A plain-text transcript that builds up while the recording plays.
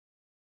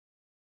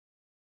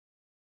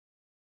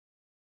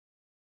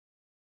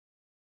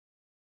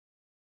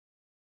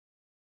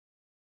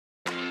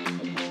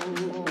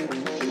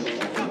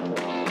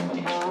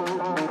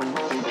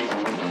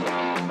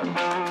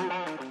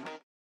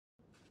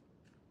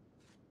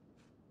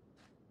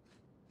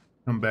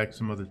come back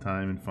some other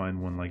time and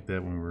find one like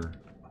that when we're...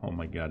 Oh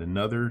my god,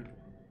 another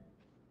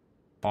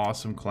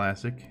awesome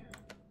classic.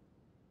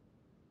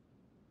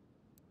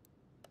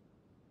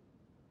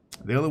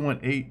 They only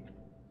want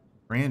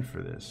 $8,000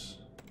 for this.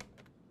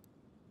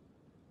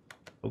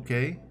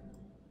 Okay.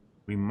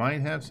 We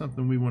might have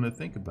something we want to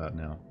think about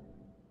now.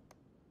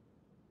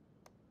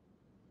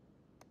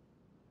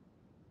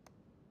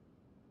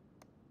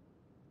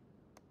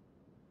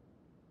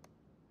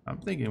 I'm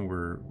thinking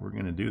we're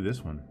gonna do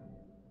this one.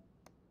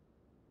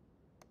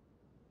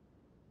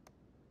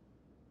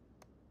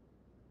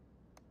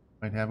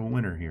 Might have a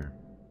winner here.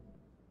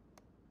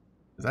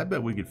 Because I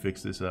bet we could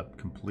fix this up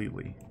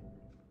completely.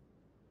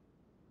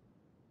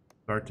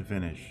 Start to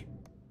finish.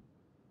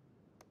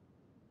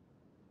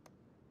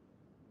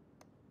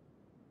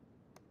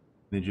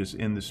 Then just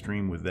end the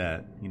stream with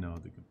that, you know,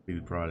 the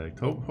completed product.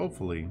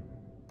 Hopefully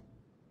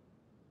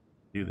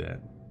do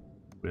that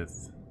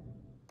with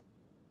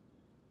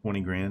 20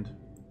 grand.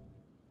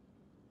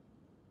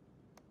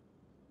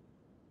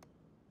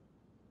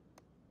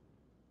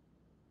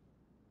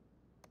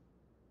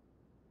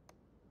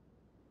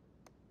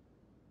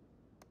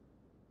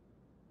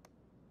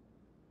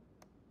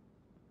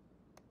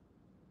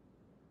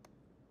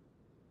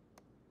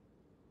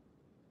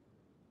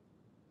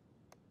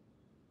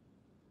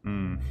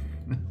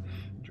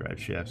 Drive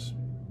shafts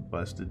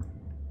busted.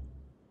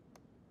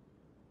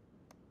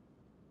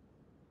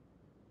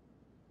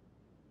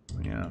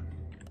 Yeah.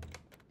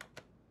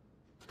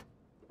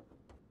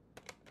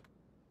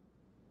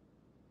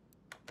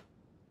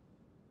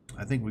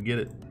 I think we get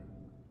it.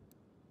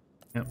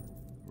 Yep,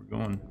 we're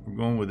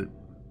going with it.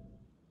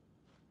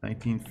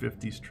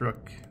 1950s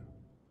truck.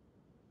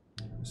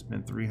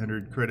 Spent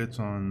 300 credits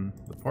on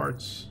the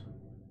parts.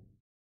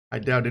 I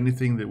doubt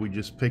anything that we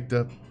just picked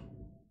up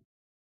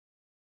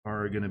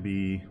are going to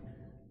be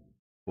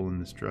pulling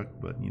this truck,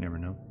 but you never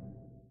know.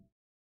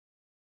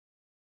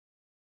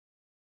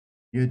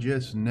 You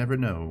just never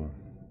know.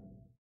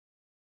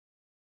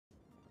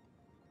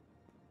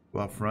 Go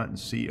out front and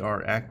see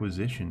our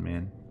acquisition,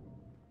 man.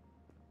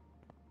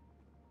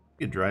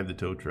 You could drive the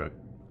tow truck.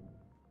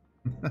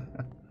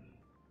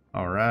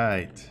 All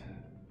right.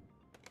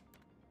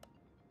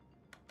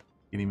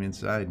 Get him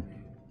inside.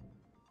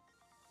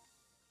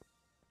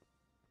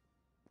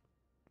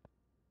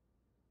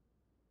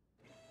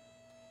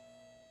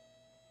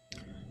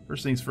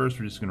 First things first,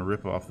 we're just going to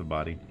rip off the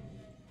body.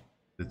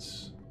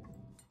 It's,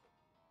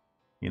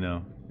 you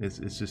know, it's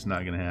just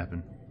not going to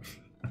happen.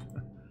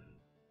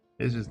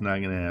 It's just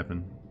not going to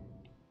happen.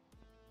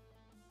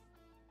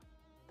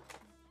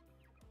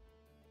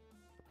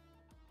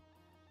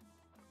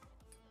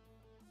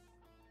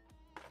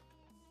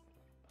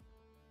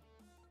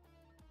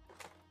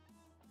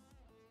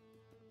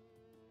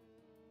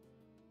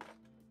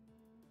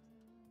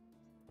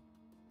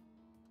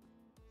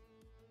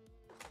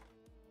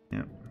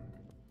 Yep.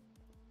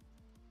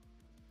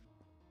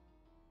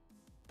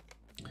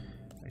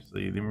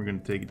 Actually, then we're going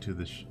to take it to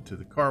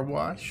the car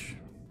wash.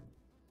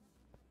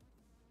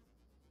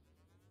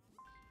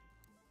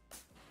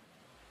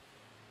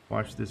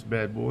 Wash this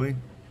bad boy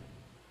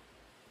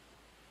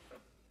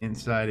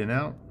inside and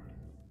out.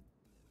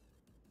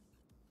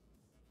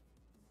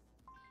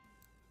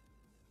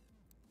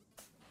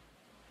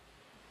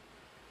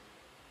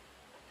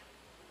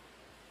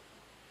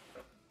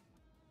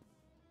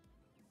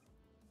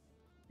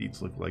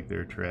 Seats look like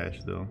they're trash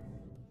though.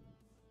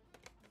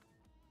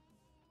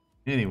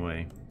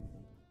 Anyway,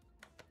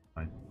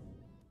 fine.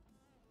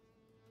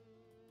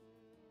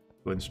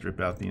 Go ahead and strip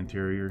out the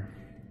interior.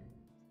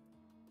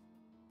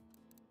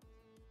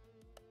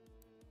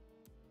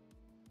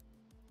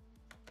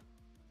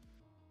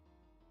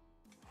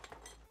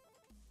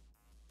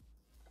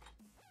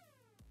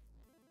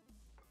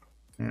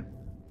 Yeah.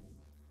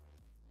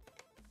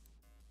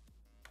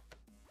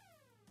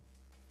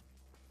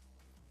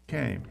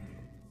 Okay.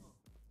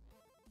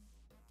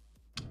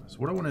 So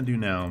what I want to do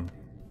now,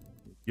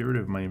 get rid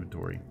of my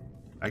inventory.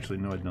 Actually,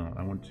 no, I don't.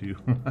 I want to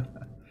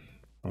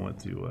I want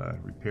to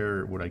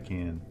repair what I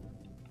can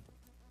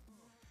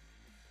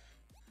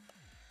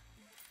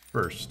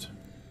first.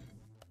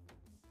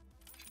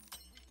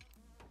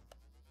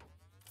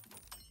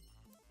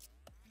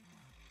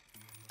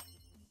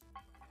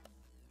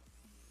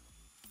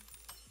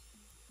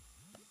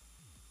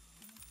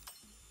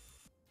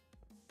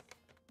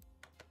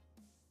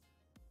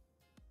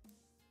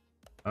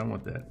 I don't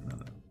want that. No.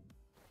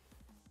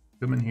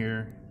 Come in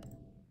here.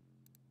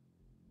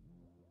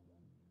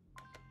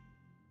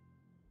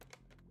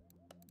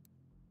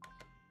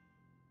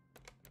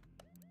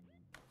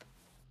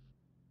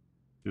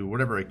 Do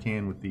whatever I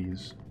can with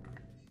these.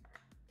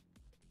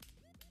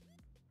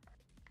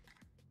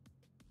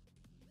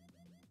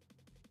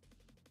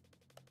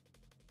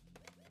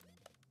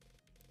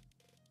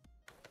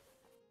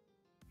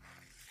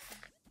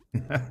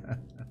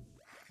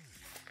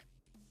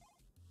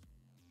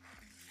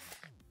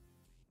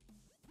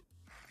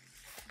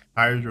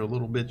 Tires are a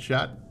little bit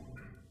shot. Of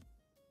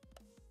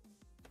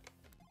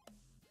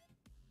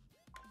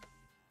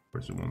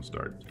course, it won't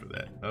start for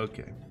that.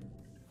 Okay.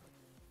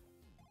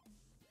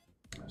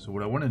 So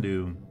what I want to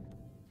do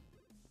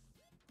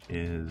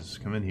is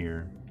come in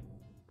here.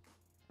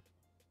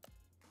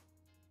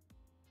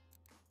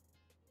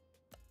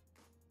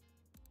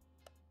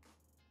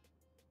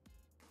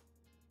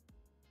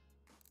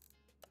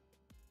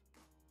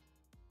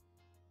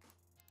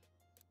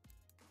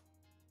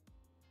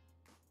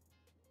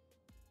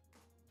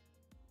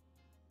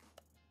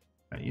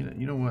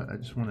 You know what? I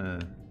just want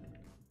to.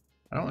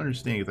 I don't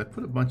understand because I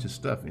put a bunch of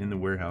stuff in the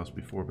warehouse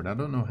before, but I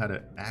don't know how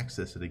to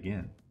access it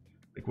again.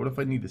 Like, what if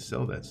I need to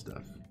sell that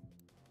stuff?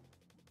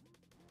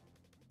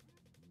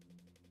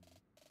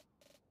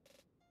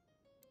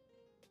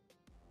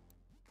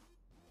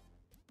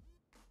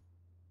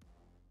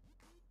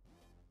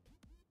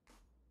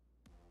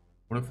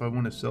 What if I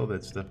want to sell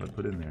that stuff I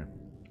put in there?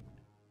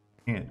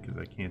 I can't, because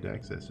I can't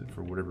access it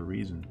for whatever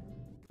reason.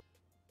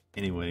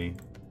 Anyway,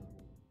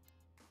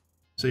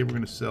 say we're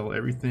going to sell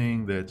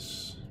everything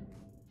that's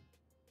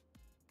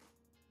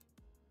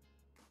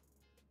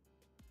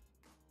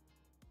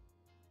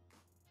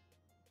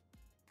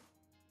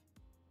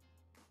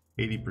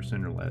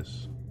 %80 or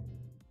less.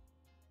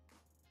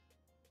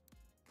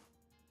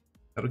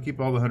 That'll keep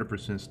all the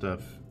 100%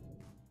 stuff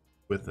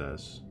with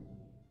us.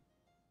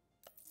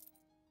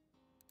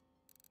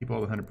 Keep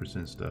all the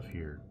 100% stuff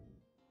here.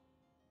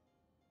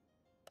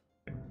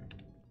 Okay.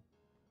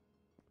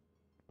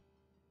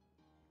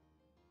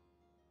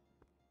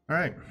 All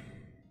right.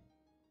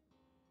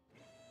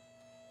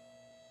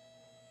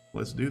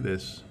 Let's do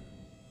this.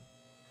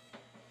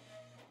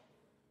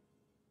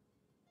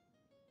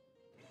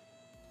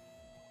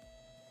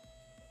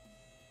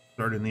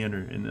 Start in the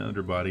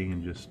underbody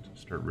and just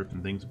start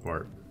ripping things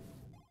apart.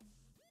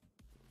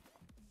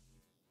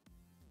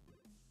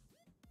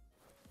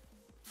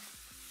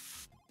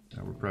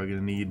 Now we're probably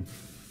gonna need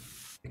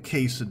a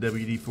case of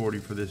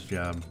WD-40 for this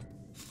job.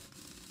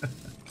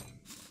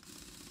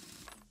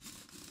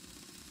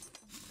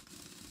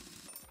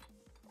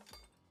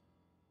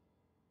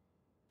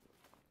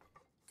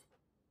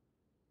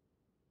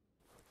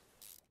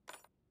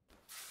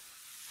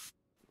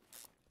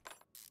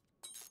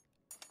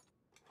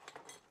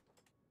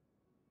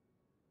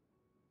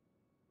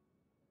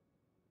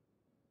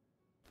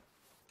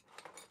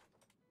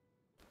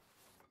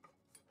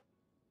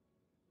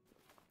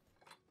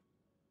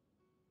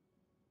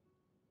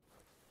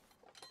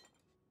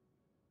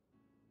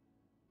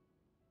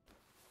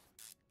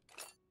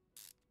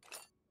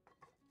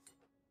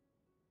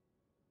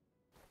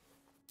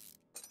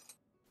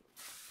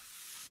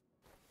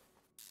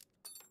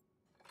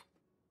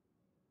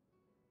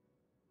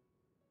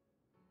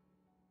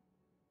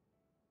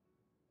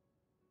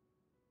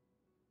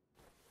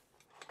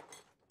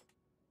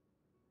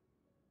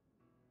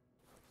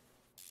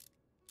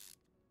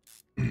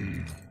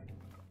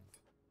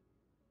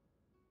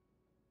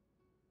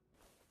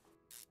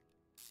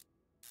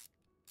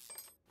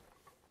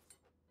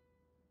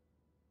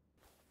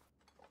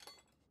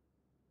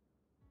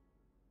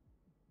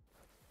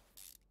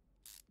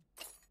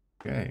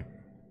 Okay.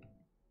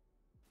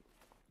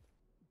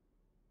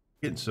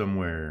 Getting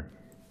somewhere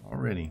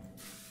already.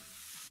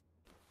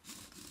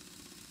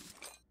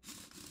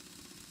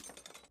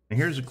 And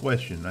here's a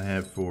question I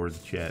have for the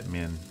chat,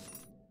 man.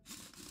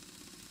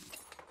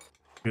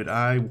 Should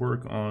I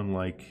work on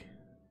like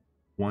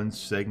one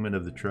segment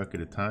of the truck at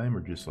a time,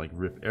 or just like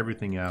rip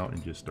everything out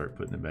and just start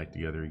putting it back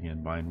together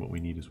again, buying what we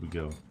need as we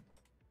go?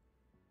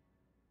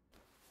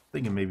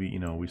 Thinking maybe, you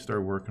know, we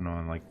start working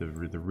on like the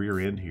rear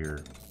end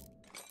here.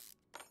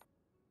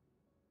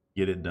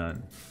 Get it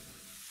done.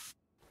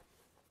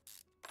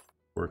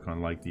 Work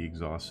on like the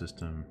exhaust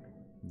system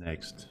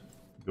next.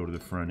 Go to the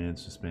front end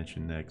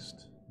suspension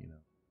next, you know.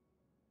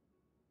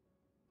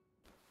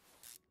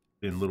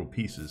 In little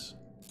pieces.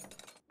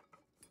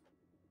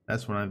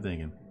 That's what I'm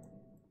thinking.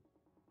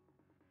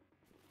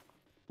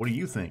 What do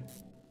you think?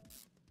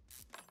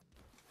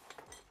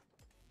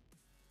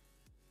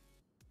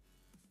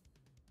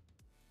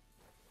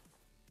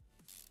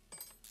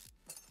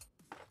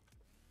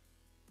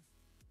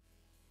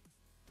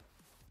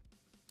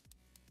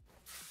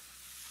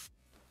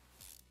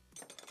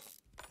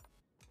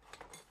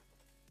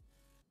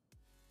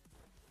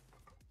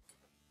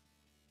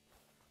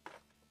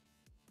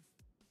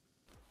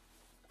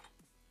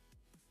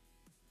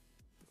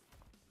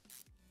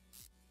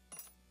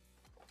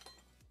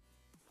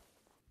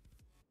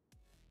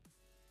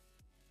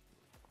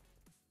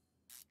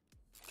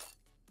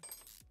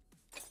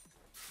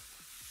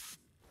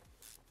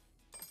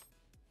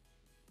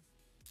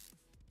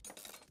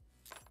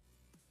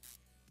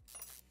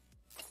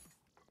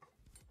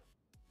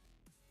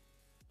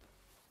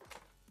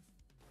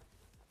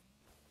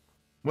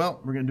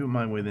 Well, we're gonna do it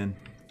my way then.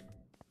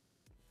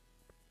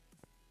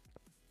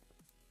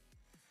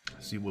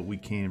 See what we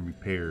can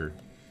repair.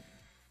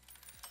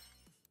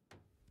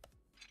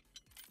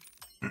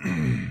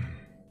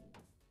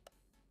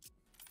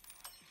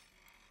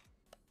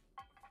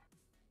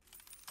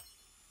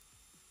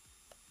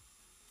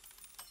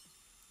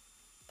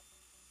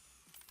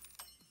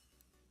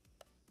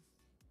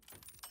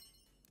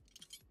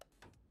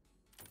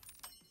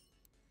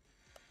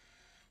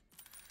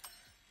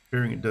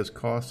 Repairing it does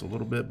cost a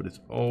little bit, but it's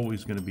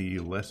always going to be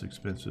less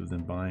expensive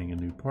than buying a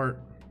new part.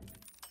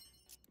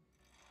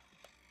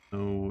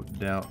 No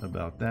doubt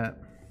about that.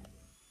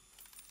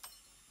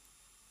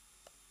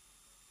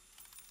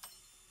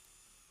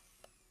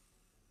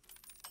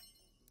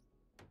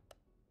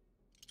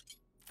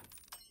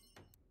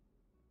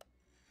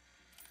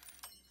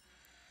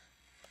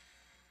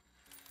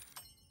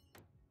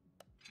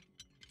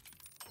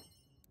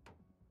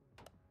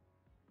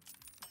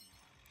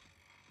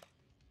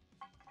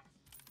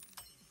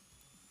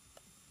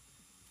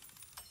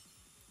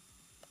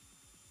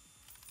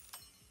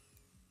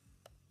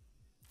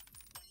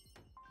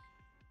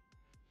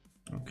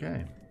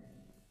 Okay.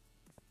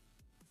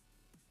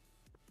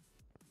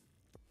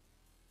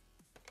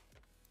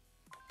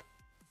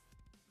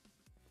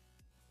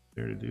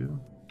 Fair to do.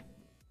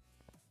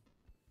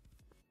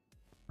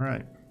 All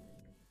right.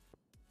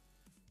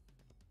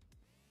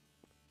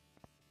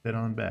 Head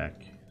on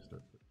back.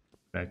 Start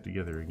back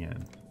together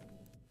again.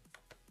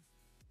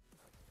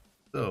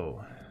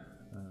 So,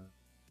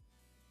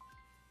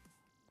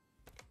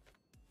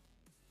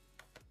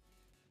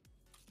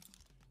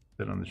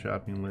 set on the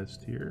shopping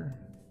list here.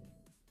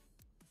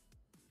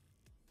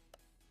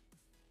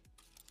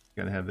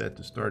 Gotta have that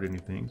to start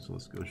anything, so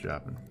let's go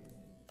shopping.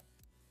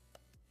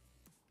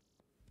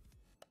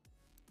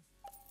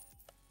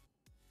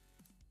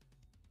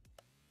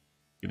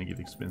 Gonna get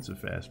expensive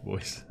fast,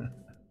 boys.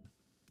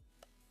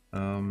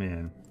 Oh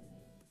man.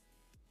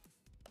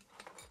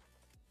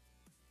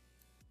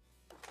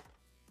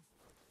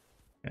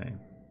 Okay.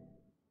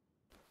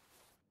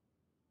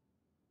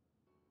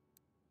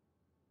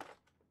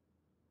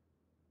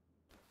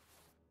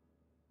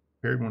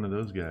 Repaired one of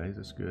those guys,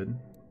 that's good.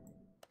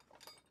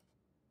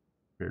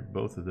 Repaired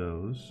both of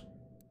those.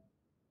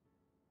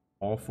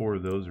 All four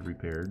of those are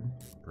repaired.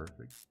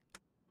 Perfect.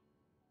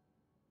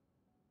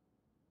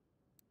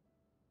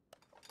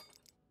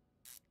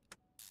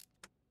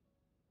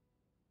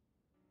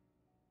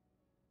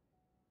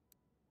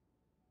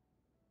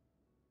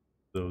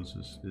 Those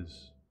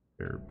is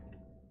repaired.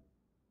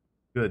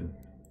 Good.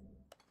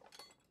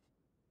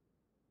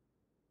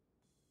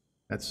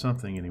 That's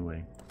something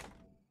anyway.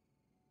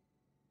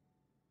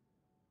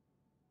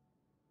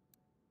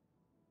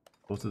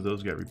 Both of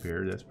those got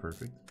repaired, that's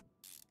perfect.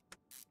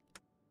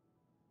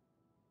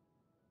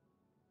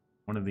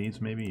 One of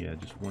these maybe? Yeah,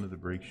 just one of the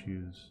brake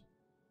shoes.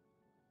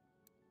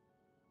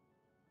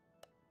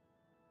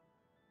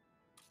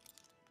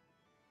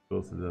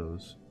 Both of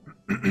those.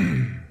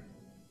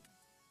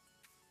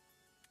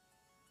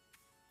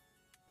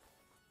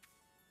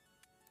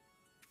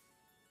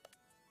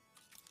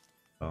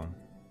 Oh.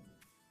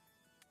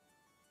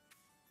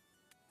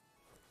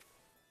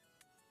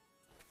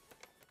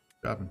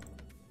 Shopping.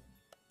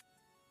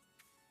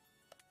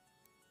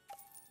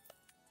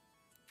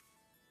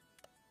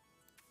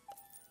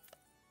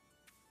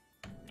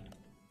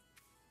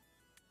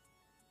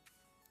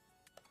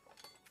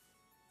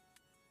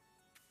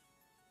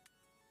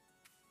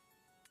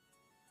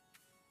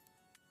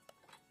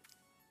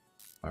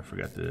 I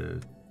forgot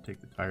to take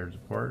the tires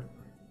apart.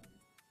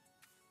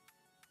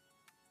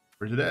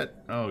 Where's it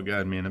at? Oh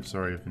god, man, I'm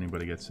sorry if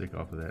anybody got sick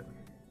off of that.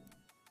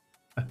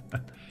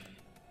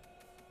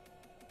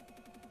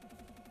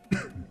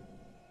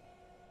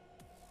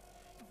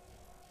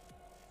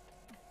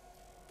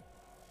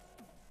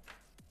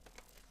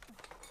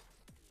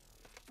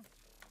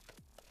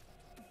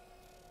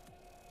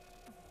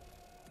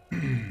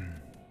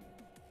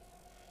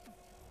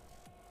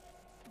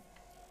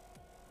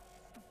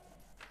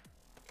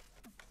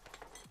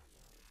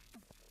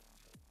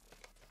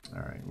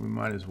 All right, we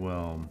might as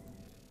well.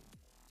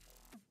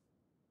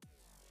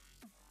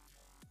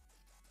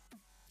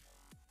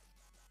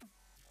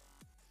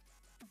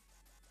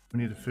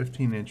 We need a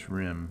 15-inch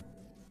rim.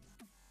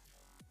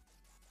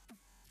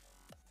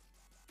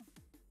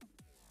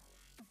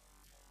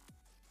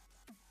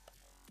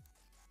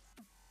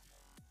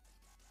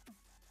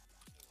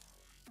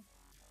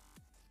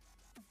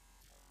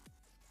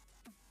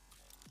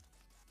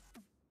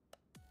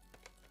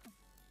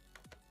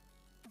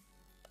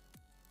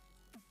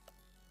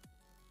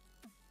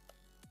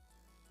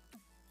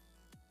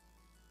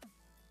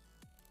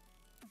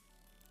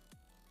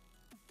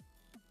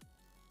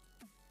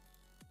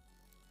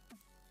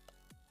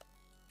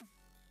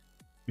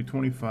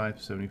 $225,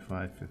 $75,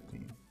 $15.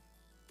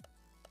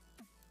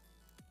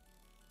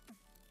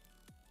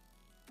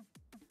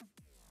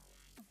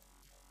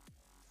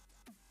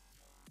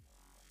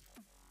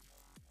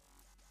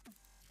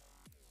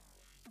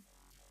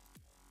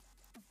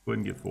 Go ahead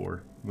and get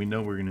 4. We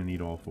know we're going to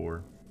need all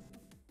 4.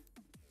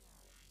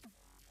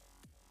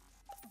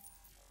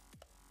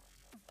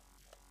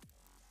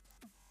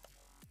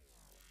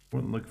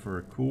 Wouldn't look for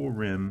a cool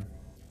rim.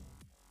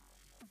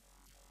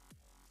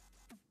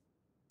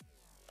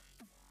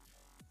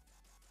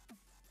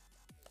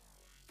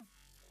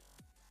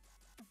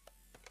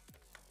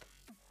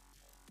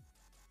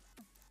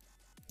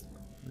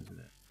 Where's it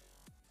at?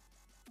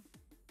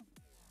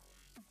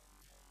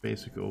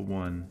 Basic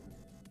 01.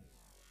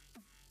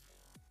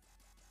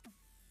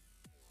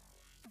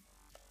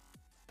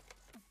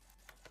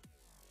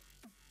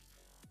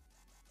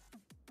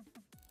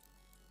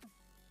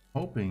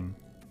 hoping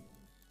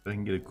that I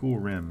can get a cool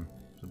rim,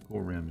 some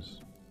cool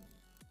rims.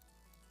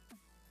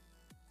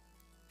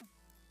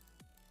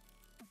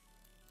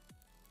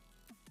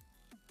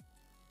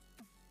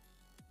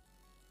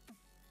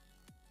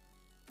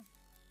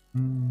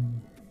 Hmm.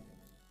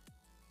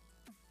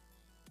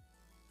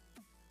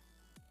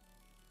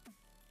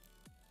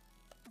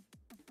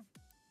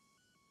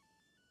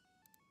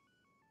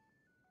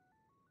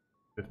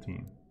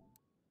 15.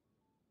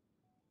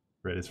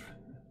 Red is.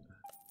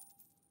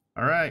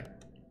 All right,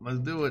 let's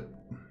do it.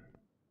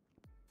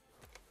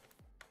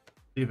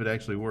 See if it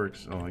actually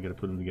works. Oh, I gotta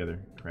put them together.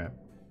 Crap.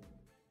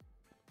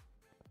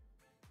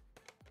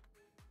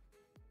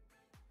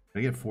 Did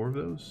I get 4 of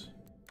those?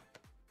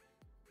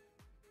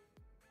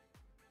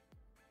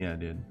 Yeah, I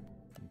did.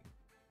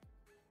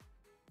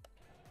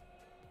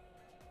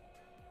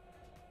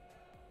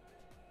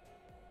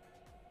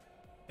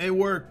 It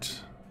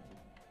worked.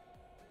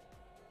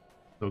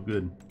 So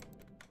good.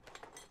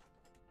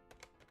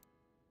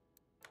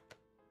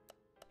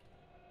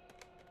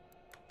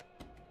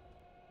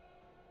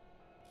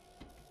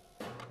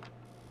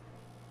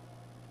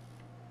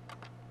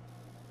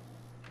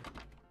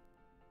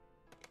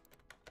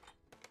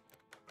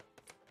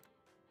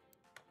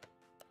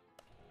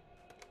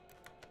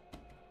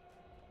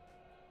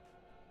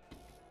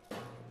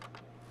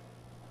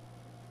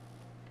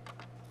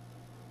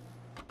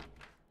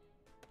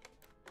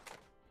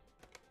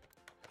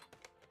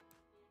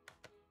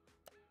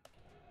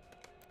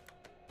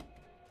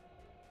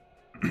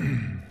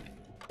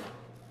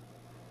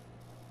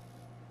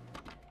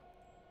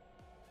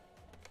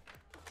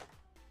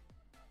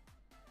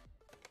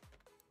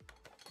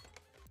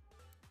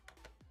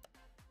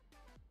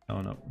 Oh,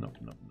 no, no,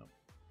 no, no.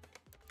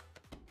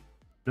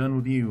 Done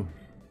with you.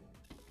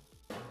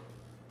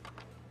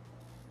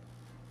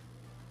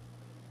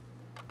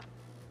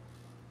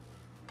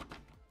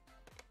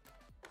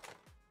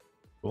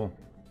 Cool.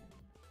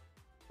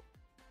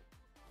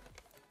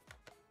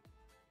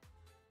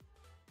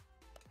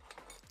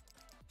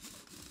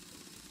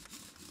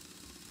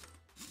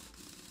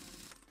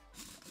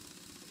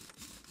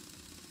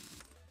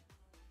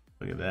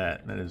 Look at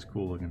that. That is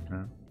cool looking,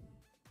 huh?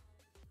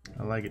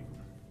 I like it.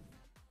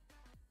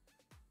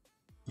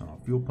 Oh,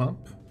 fuel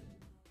pump.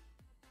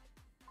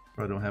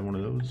 Probably don't have one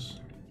of those.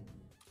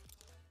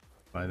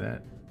 Buy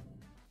that.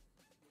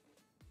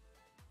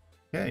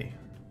 Okay.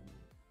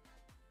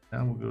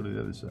 Now we'll go to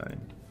the other side.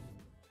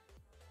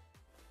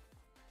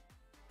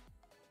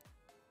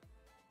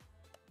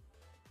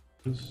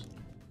 I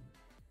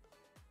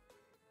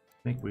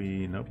think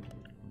we, nope.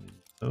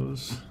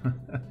 Those.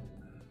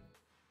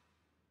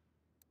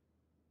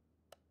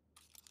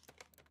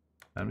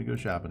 Time to go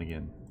shopping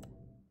again.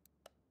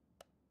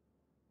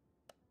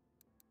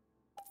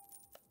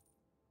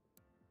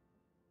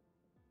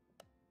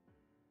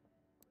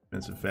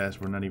 Been so fast,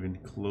 we're not even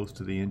close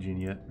to the engine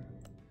yet.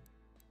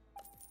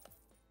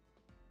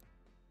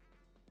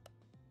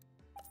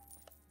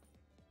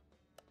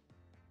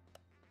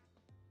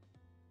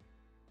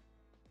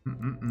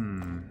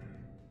 Mm-mm-mm.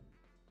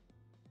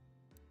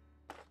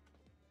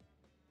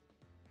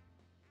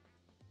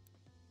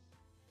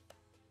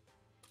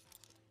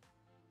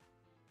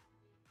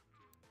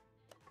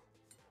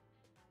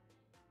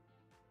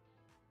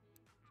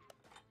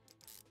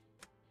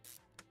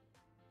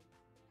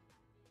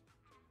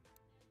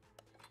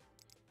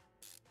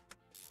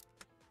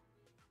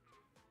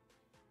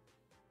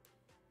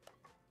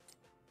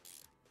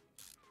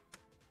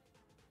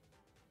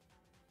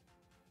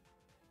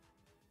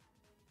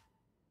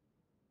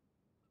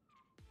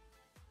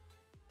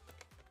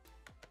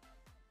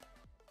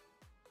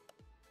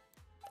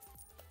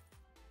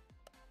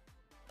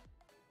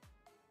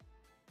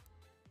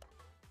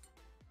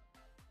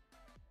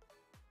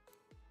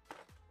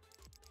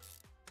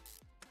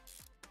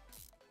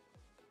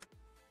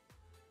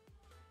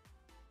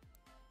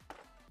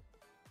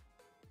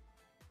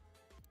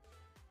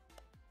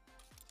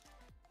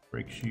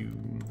 Brake shoe.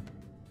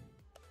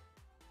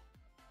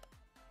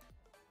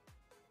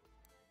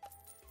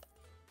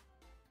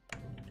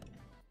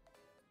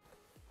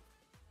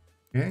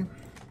 Okay.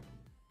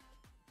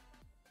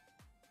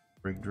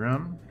 Brake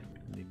drum.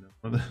 Need no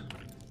other.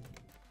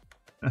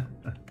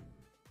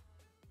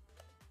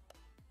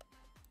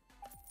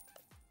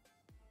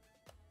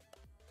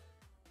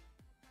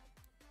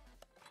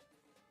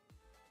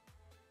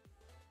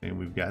 And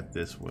we've got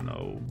this one.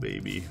 Oh,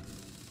 baby.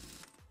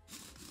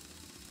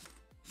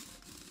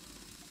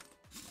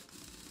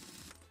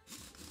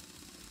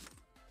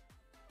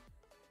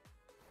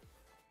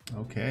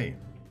 Okay.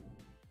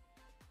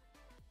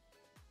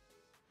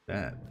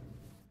 That.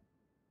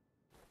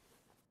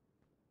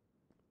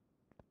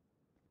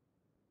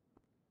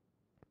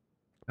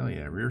 Oh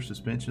yeah, rear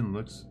suspension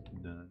looks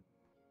done.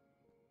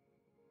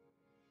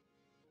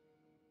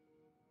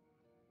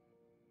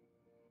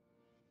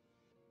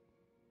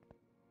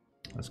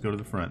 Let's go to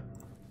the front.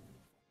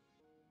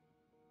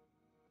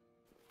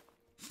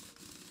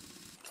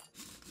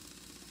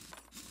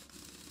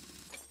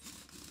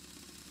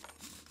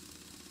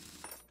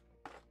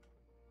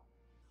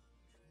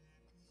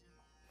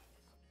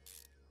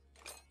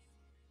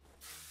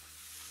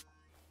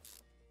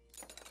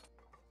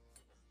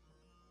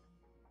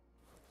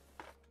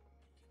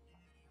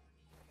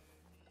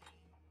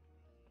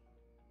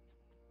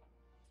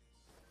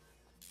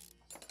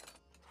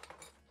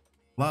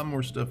 A lot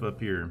more stuff up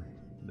here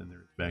than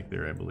there is back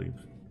there, I believe.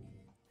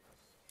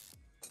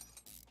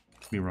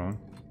 Be wrong.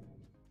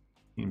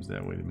 Seems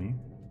that way to me.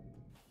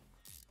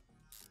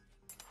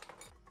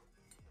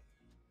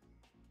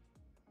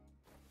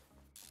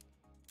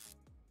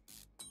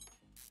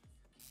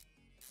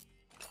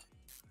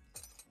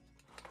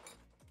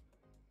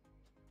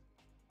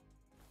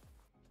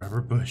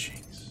 Rubber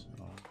bushings.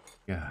 Oh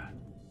my God.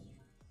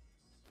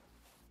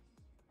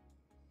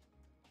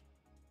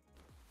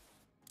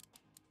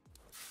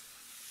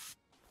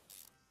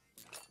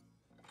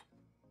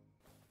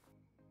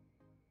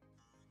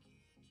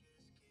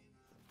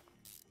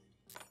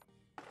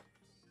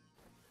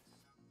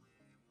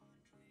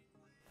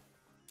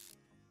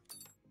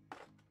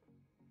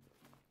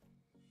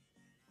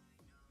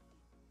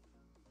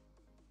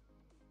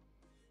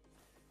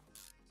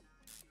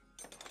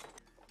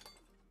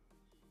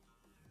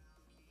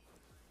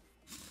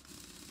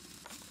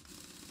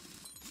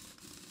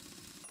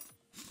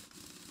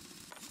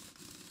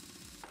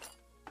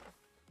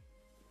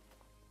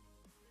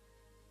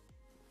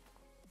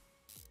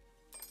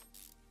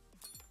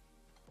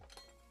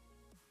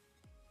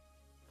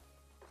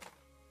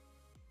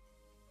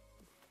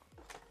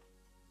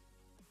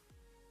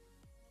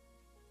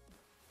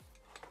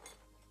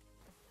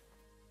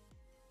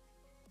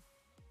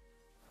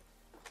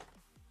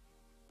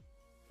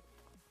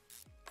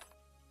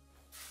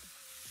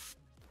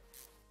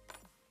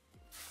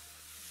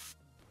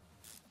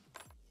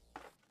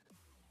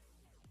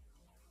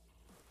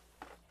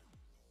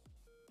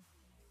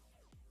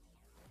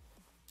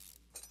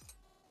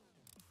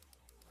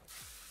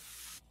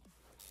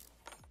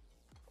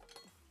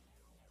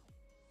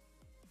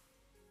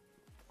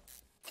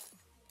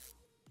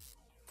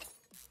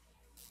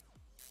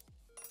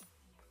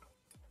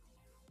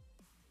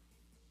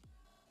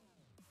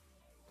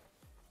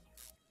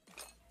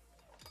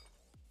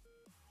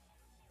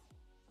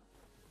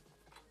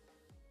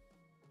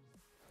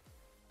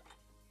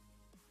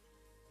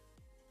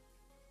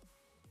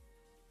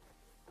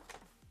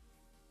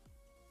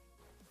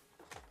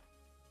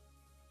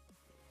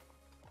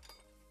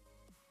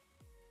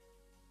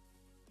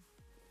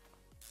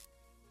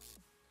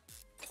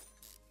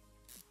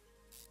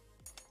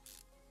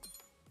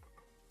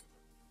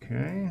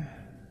 Okay.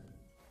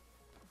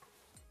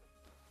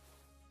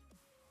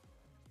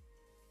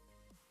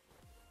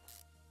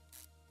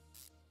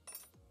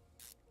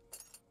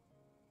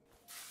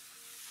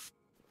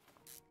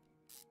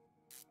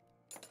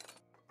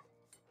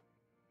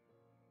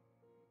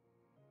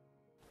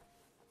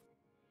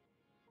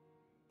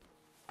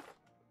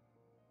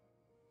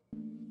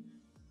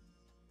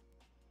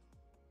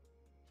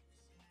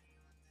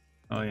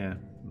 Oh yeah,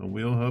 the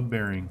wheel hub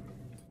bearing.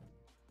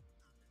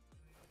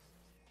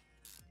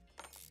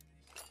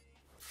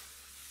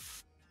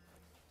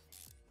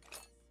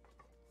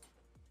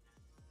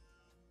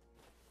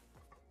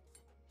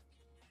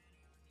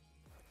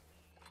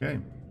 Okay.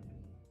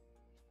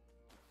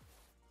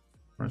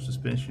 Front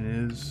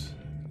suspension is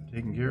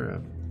taken care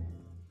of.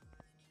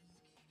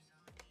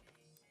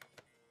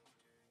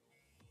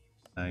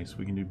 Nice.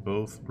 We can do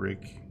both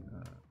brake.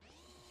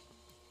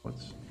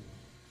 What's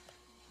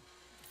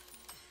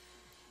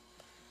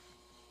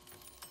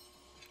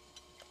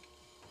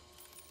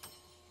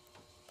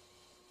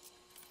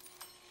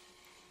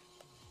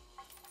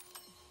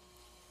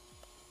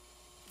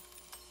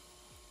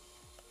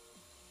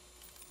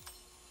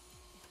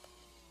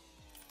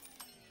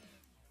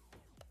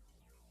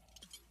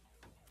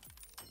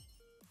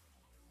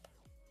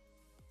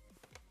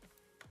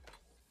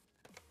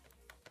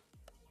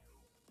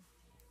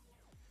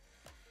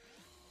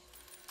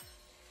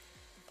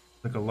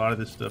like a lot of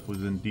this stuff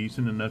was in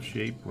decent enough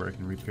shape where I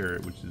can repair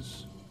it, which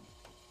is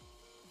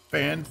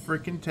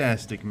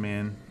fan-frickin-tastic,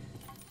 man.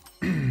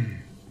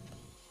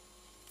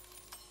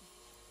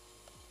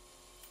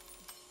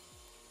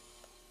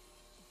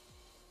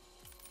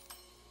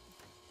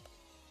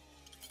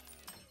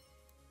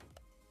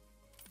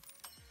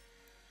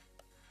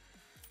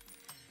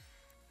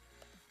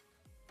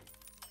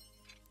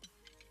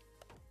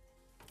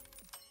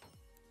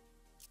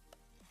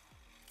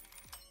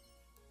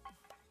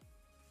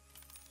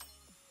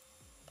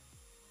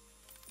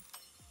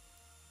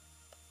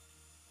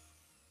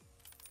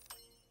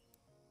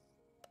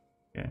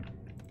 Okay.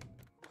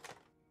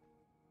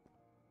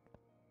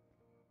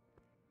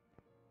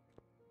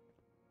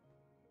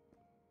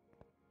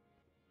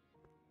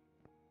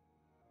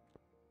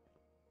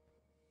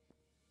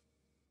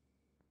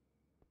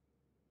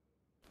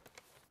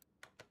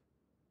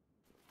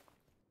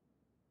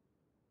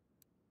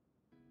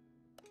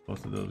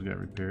 Both of those got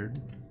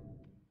repaired.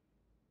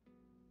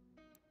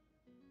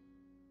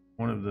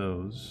 One of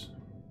those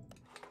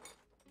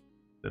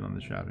then on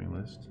the shopping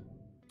list.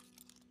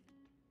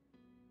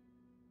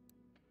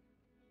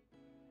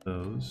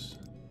 Those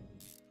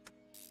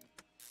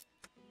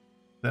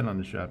then on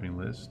the shopping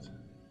list.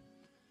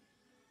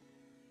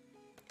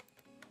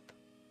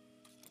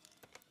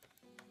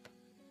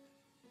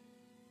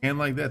 And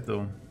like that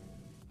though.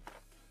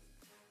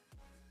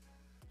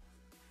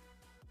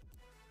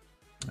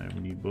 Alright,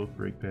 we need both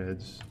brake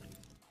pads.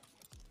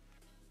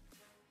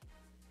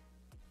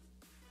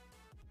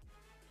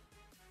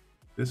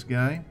 This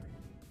guy,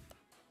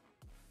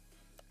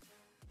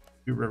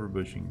 2 rubber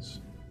bushings.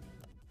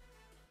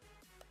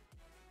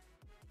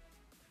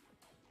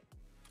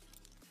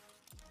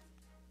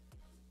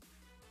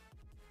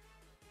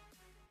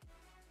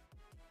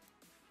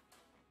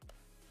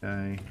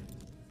 Guy.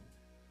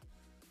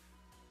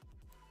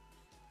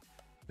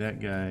 That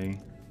guy.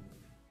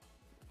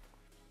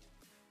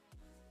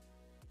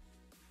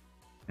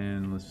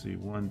 And let's see,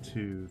 1,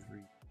 2, 3,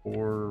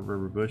 4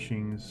 rubber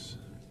bushings.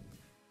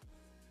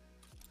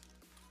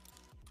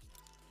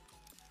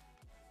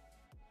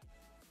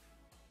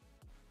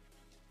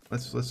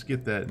 Let's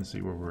get that and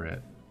see where we're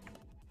at.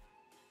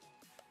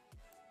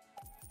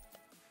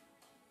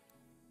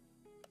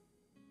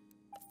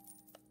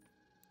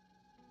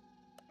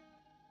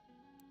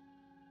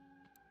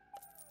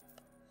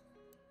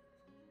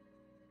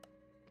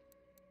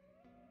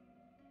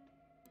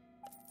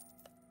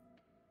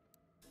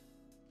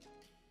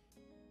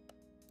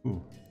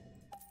 Ooh,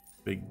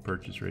 big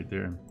purchase right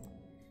there.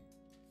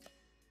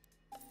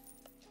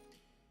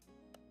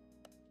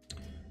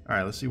 All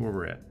right, let's see where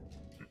we're at.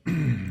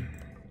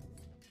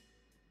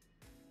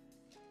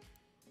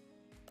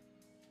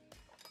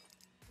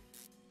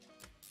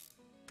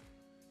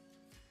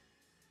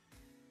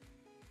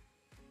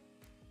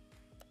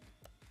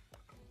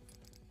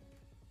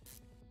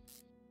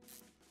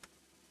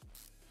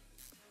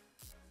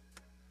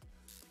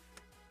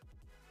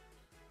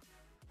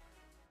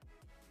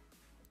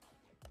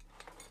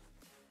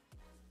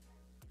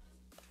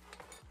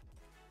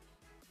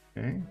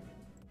 Okay.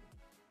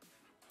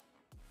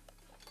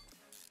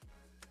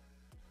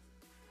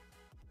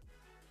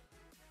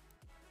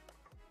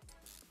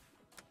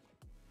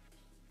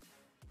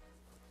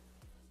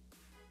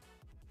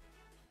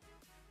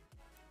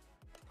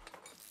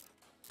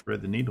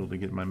 Thread the needle to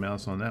get my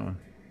mouse on that one.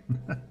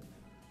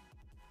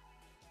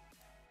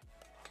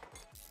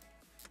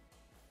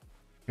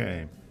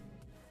 Okay.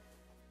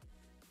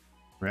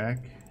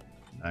 Rack.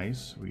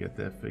 Nice. We got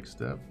that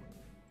fixed up.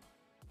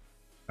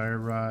 Tire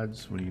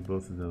rods. We need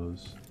both of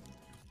those.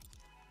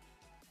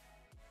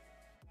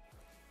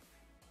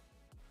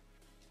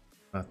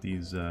 About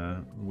these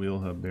wheel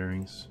hub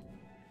bearings.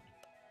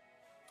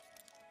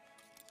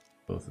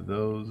 Both of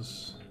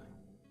those.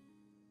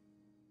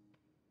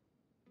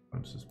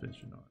 Bottom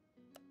suspension on.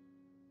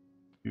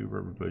 2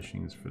 rubber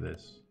bushings for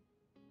this.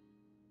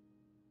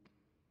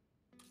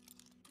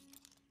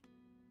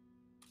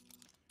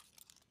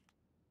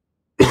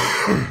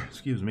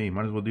 Excuse me,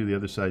 might as well do the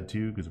other side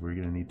too because we're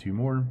going to need 2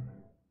 more.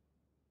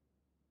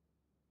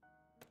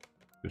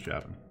 Go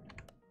shopping.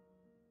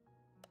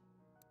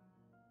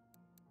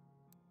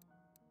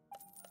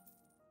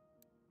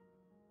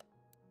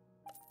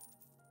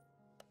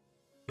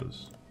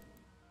 Those.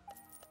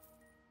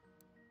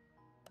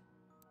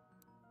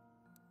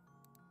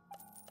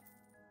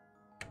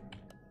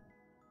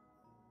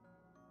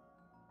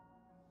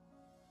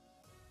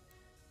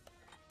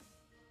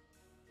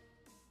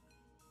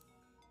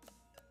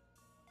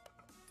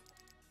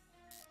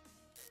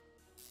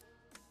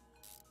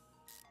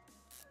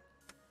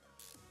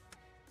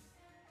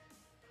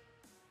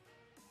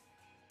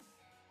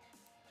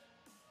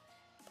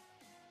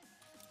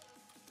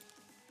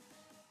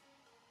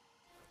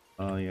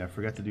 Oh yeah, I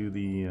forgot to do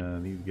the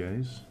these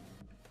guys.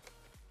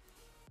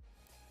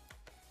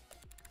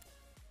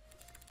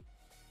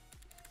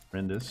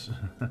 Horrendous.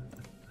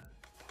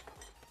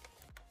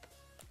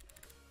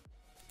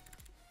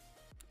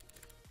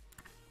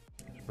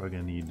 Probably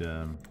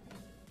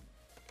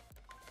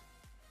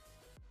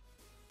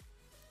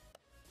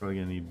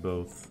gonna need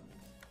both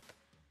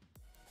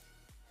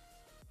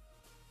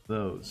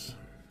those.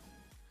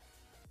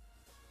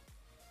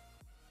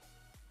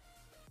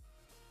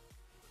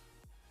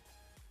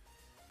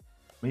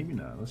 Maybe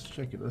not. Let's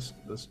check it.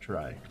 Let's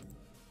try.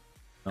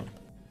 Nope.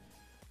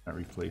 Not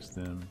replace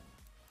them.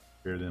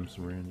 Repair them,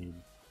 so we're gonna need.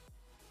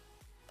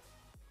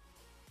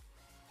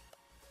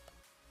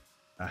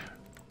 Ah.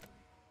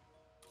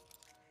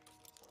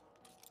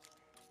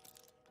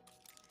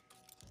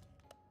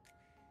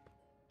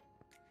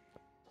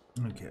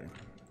 Okay.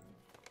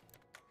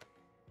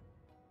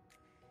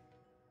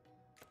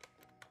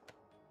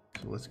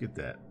 So let's get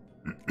that.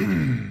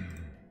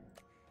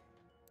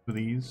 For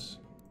these.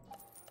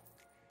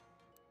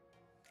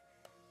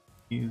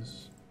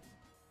 These.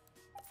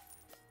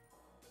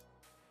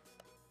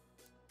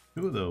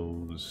 2 of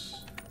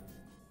those.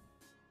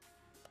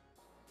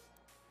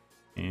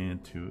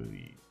 And 2 of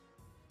these.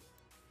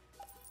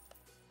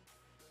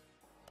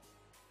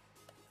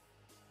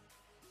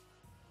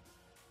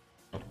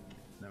 Oh,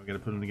 now we gotta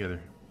put them together.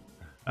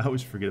 I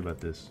always forget about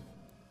this.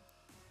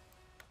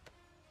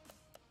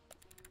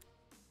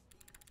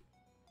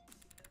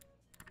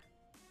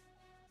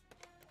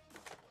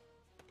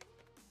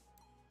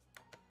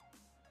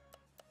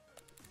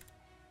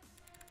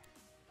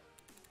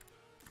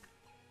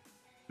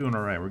 Doing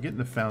all right. We're getting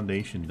the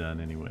foundation done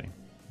anyway,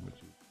 which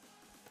is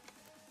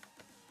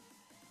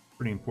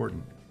pretty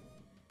important.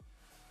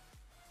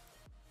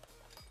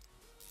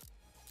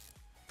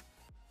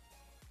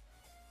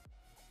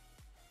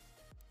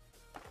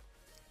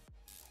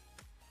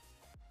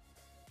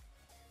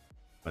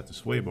 But the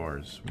sway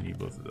bars, we need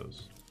both of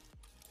those.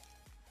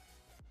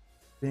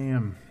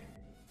 Damn.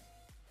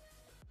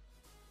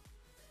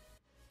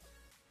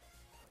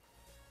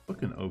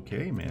 Looking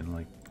okay, man.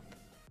 Like,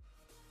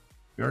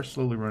 we are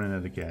slowly running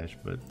out of cash,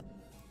 but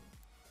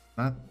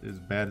not as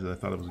bad as I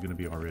thought it was going to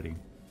be already.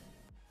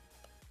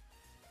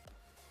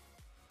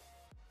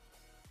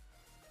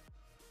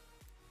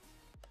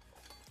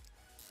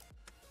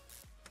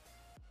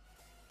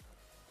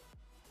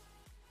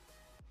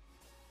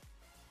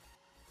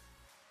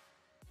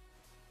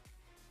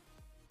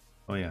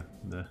 Oh yeah,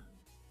 the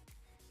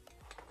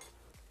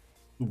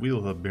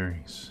wheel hub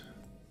bearings.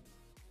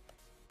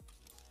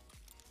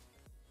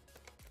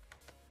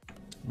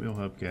 Wheel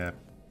hub cap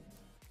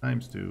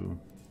 ×2.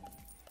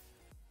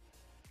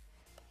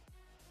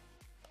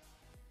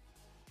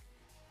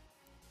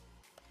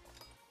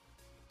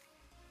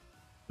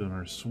 Doing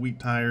our sweet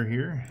tire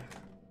here.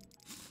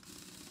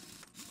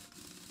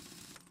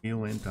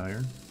 Wheel and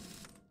tire.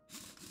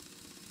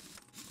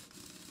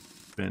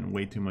 Spent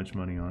way too much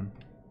money on.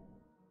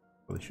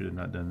 Probably should have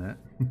not done that.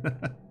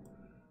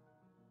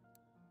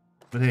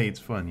 But hey, it's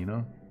fun, you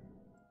know?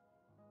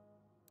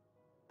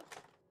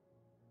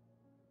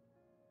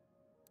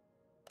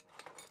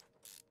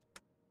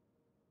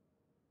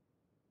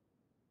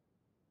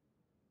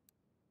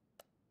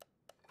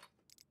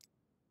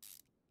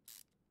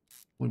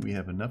 When we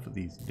have enough of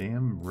these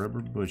damn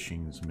rubber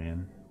bushings,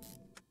 man.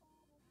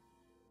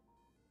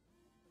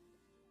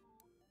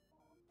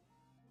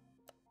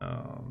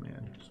 Oh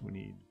man, so we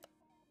need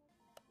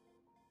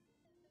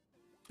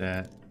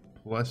that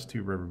plus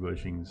 2 rubber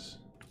bushings.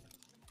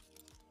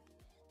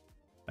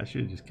 I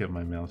should have just kept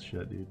my mouth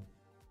shut, dude.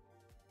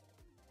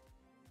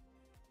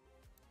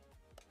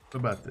 What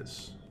about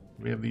this?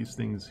 Do we have these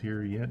things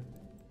here yet?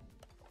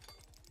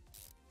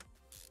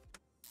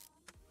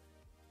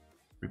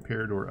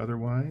 Repaired or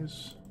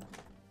otherwise?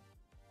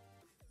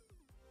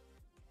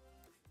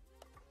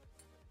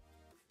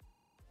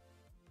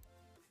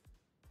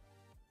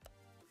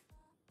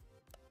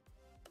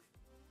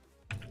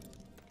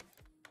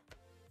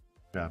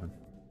 Jobbing.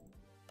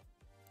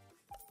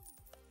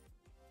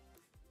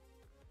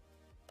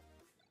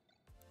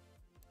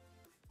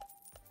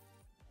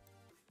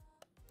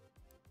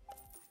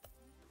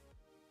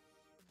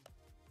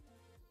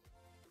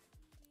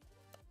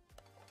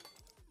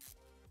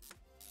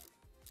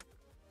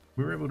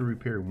 We were able to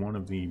repair one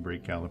of the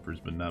brake calipers,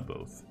 but not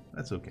both.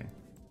 That's okay.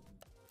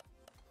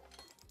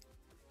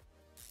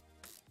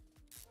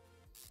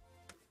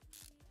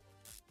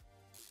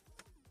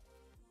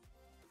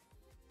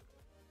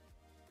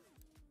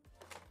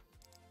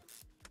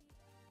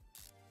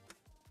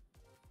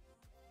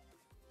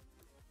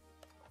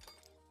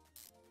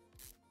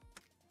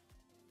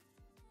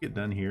 Get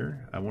done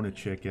here. I want to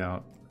check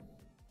out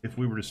if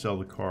we were to sell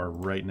the car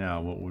right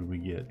now, what would we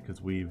get?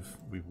 Because we've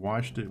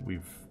washed it.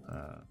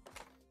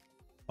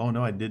 Oh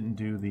no, I didn't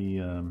do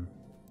the.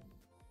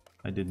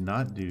 I did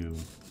not do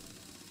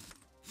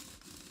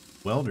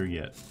welder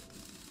yet.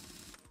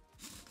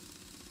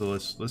 So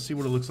let's see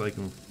what it looks like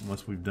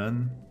once we've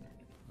done.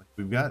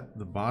 We've got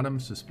the bottom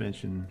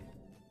suspension.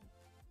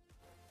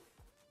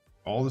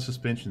 All the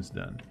suspension's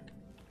done,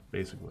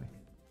 basically.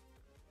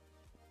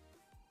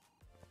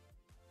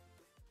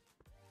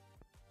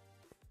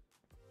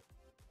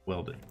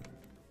 Welded.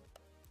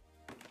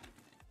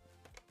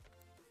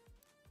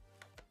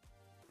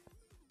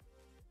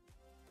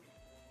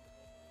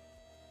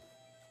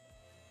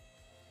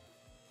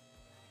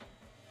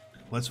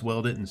 Let's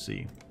weld it and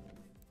see.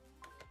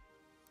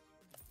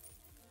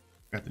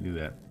 Got to do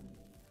that.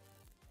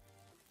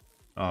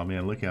 Oh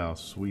man, look how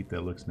sweet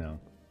that looks now.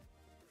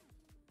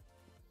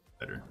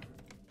 Better.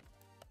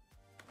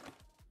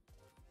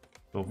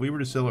 So if we were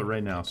to sell it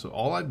right now, so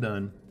all I've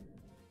done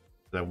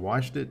is I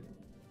washed it.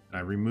 I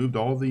removed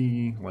all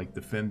the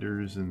the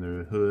fenders and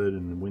the hood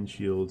and the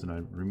windshields, and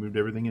I removed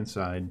everything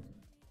inside.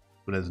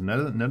 But it has none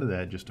of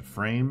that, just a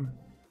frame,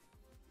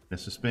 a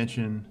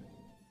suspension,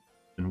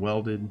 been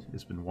welded,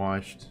 it's been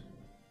washed.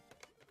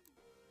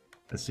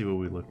 Let's see what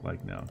we look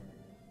like now.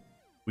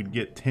 We'd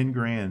get 10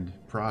 grand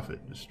profit,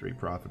 just straight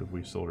profit, if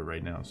we sold it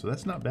right now. So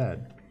that's not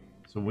bad.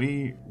 So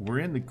we're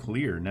in the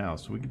clear now,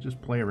 so we can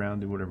just play around,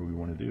 do whatever we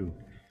want to do.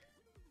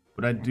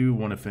 But I do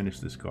want to finish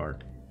this car.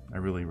 I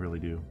really, really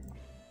do.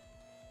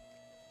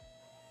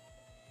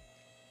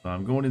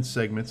 I'm going in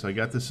segments. I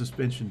got the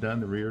suspension done,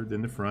 the rear,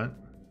 then the front.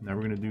 Now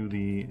we're going to do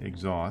the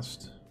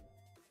exhaust.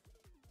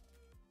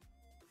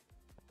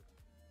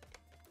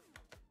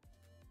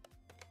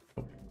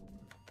 Oh.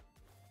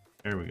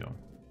 There we go.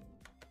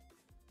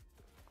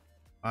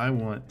 I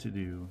want to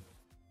do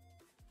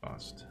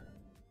exhaust.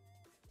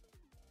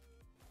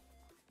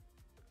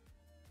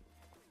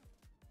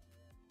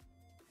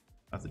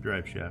 Not the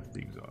drive shaft,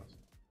 the exhaust.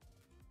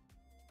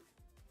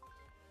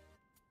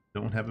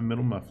 Don't have a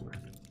middle muffler.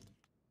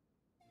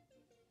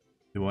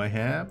 Do I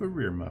have a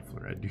rear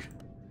muffler? I do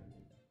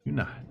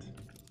not. Is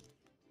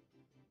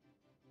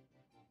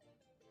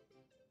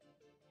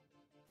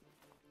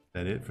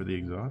that it for the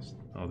exhaust?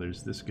 Oh,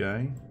 there's this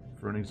guy,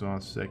 front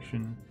exhaust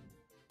section.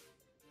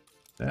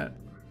 That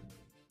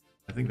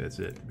I think that's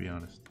it, to be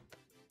honest.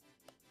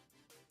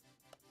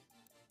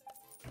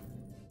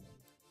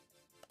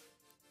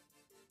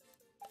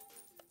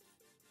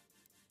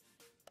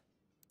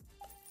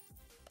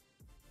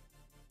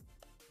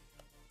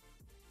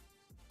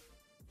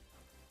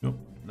 Nope.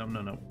 No,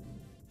 no, no.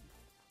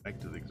 Back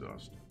to the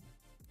exhaust.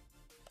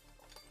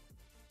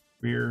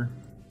 Rear,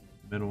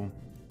 middle,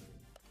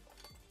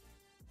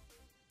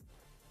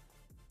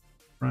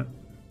 front.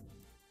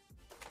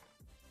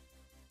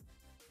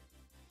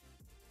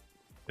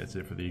 That's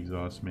it for the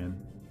exhaust,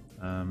 man.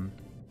 I'm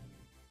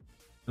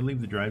gonna leave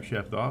the drive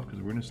shaft off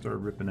because we're gonna start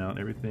ripping out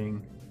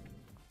everything.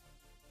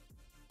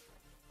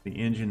 The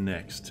engine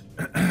next.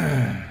 It's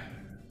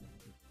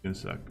gonna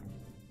suck.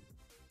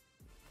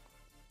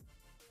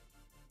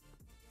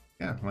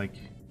 Yeah, like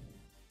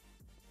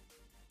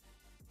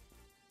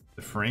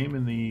the frame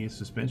and the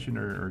suspension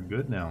are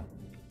good now.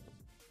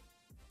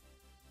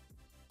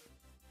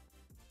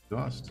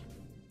 Exhaust.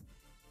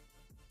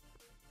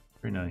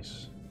 Very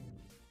nice.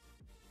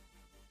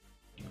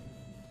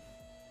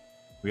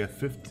 We have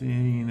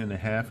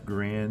 15.5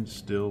 grand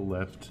still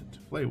left to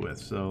play with,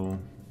 so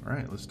all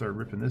right, let's start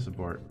ripping this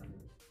apart.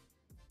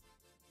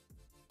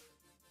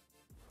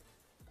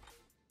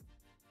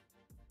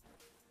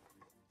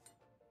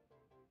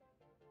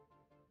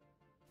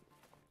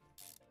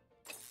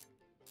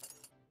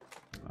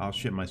 I'll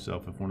shit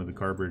myself if one of the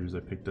carburetors I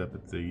picked up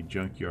at the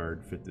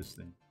junkyard fit this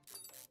thing.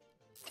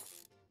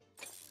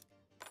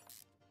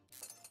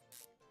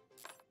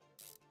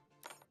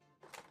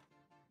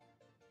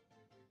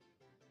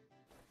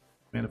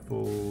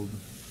 Manifold,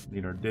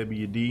 need our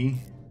WD.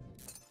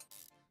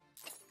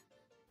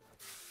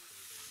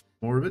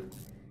 More of it.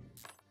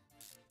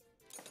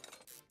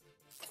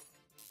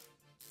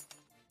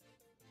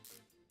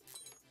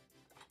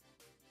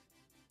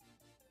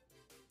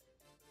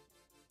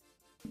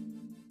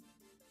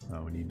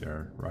 Oh, we need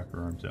our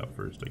rocker arms out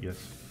first, I guess.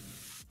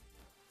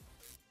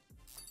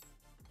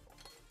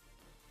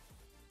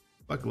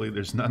 Luckily,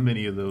 there's not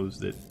many of those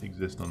that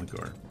exist on the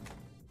car.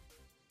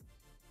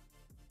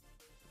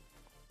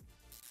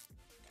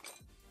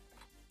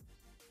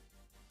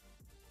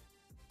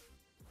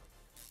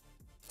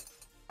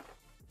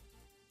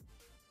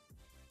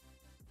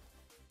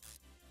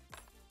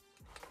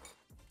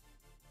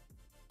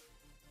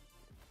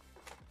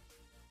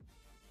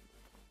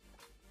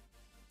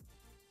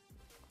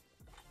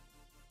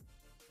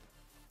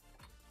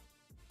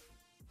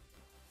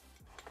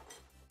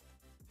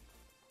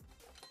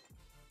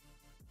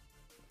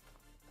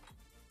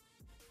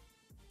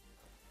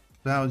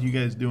 So how's you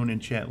guys doing in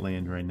chat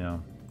land right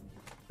now?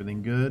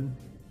 Everything good?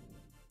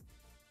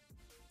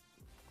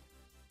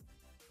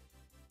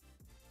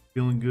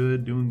 Feeling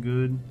good? Doing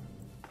good?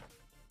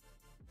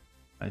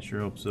 I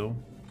sure hope so.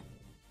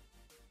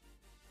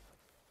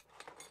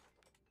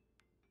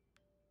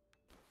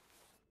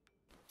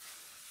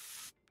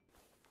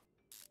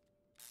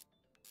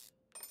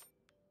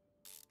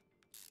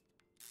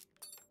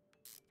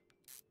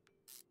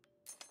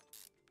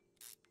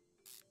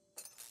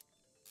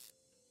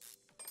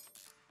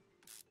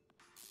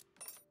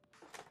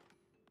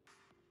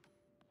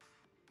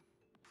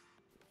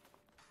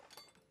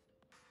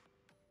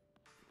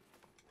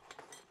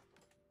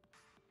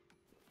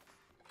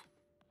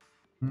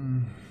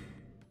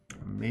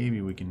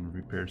 Maybe we can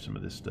repair some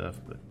of this stuff,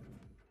 but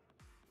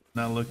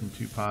not looking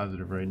too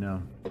positive right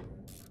now.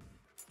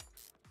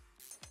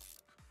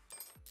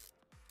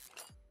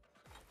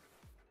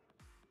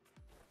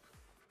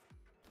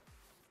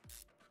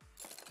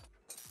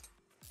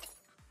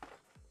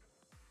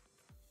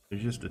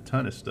 There's just a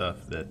ton of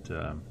stuff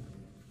that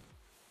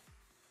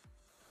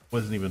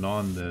wasn't even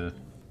on the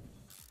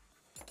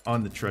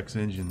truck's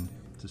engine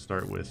to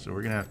start with, so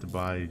we're gonna have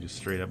to just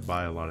straight up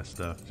buy a lot of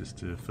stuff just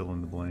to fill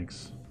in the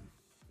blanks.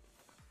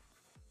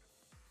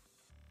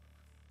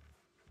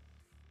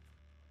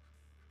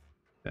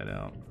 That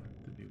out.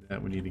 To do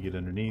that, we need to get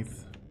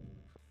underneath.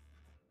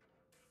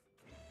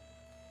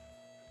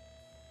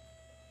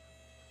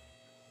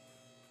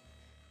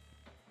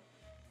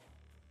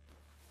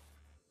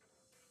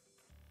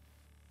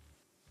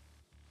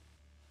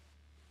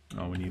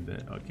 Oh, we need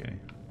that. Okay.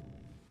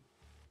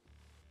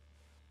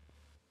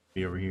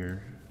 Be over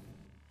here.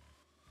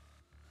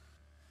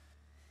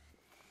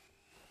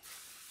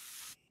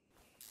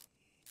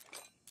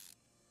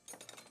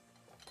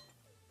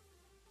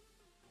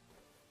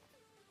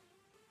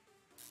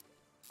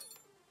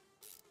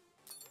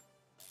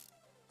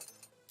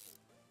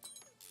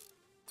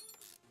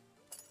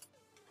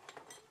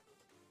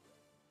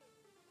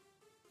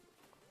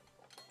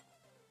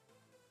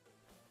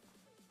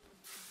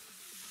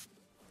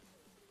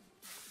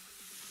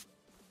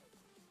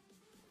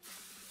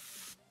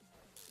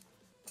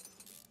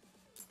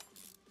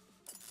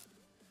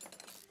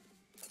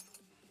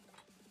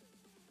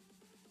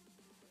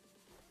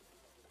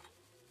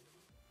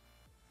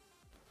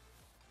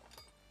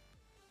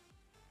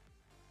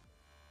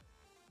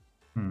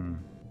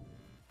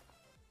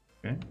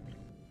 Okay.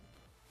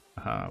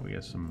 Aha, we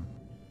got some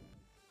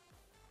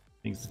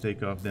things to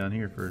take off down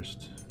here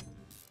first.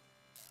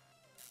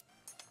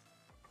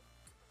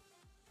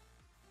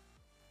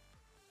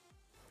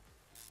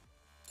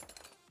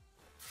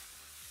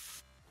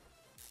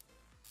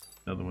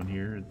 Another one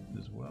here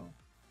as well.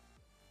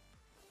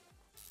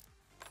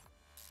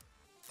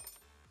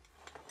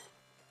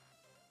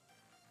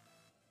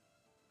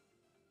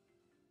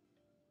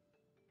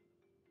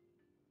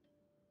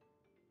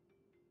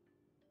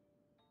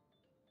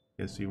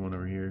 I see one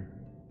over here.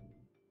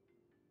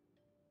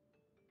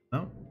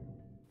 No.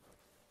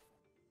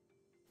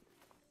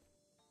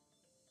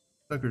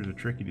 Suckers are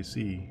tricky to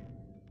see.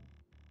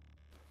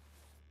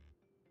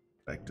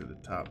 Back to the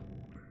top.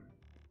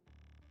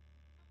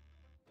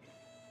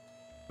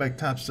 Back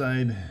top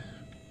side.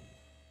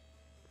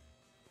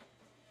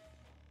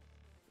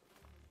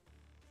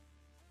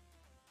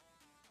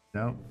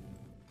 No.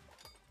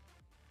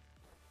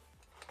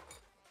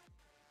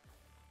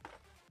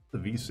 The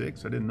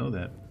V6? I didn't know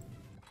that.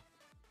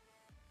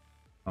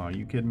 Oh, are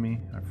you kidding me?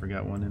 I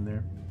forgot one in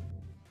there.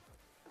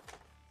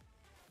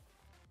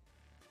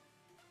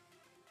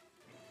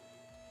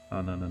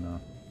 Oh, no, no, no.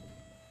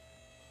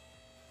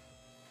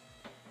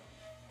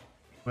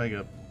 Flag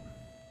up.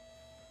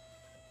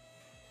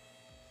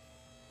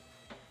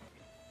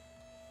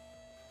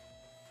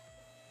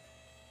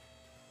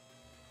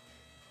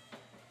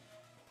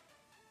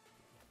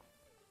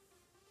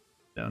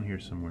 Down here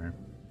somewhere.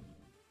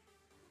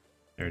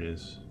 There it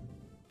is.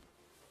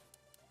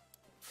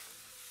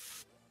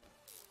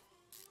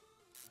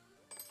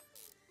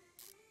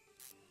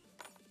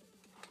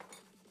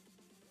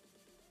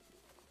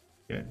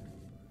 Okay.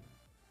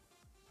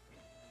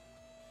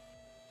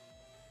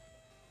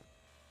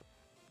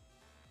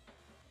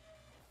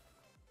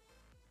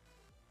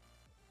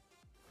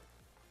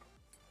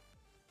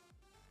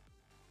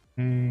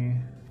 Okay.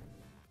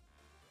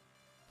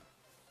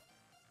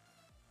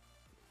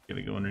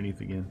 Gotta go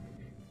underneath again.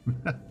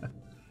 A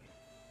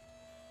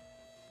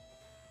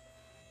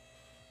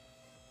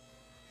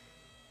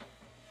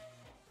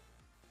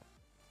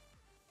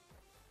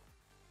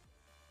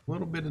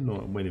little bit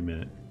annoying. Wait a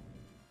minute.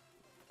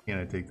 Can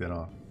I take that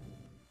off?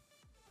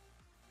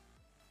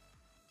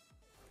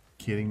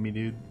 Kidding me,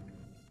 dude?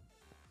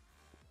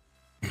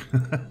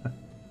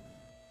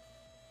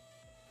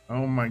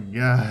 Oh my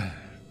god.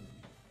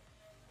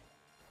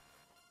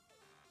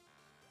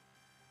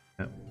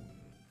 Yep.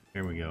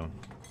 There we go.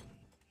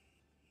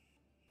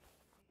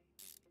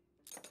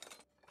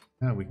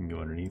 Now we can go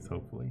underneath,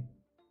 hopefully.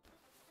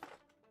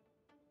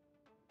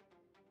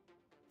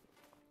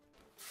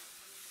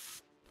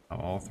 Oh,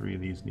 all three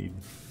of these need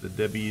the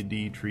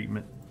WD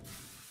treatment.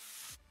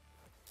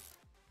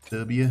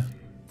 W.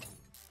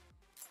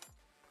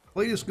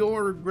 Please go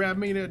over and grab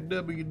me that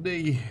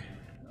WD.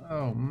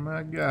 Oh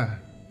my god.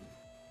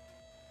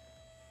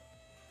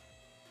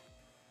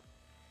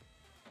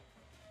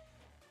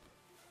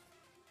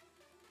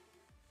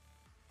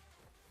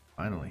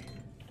 Finally.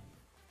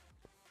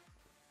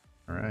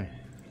 Alright.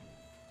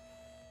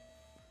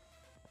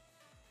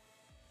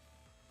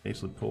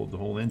 Basically pulled the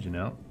whole engine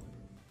out.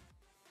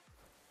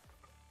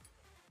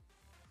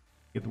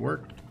 Get to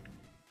work.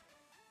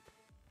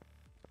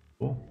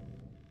 Cool.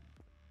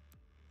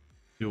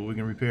 See what we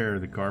can repair.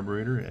 The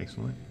carburetor,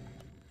 excellent.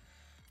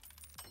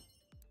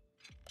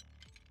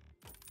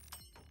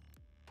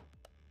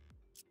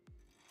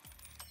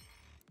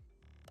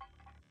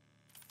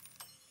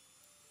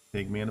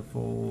 Intake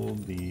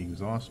manifold, the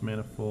exhaust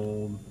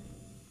manifold.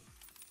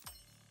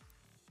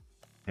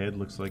 Head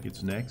looks like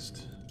it's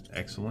next.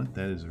 Excellent.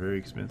 That is very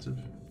expensive.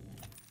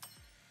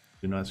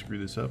 Do not screw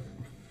this up.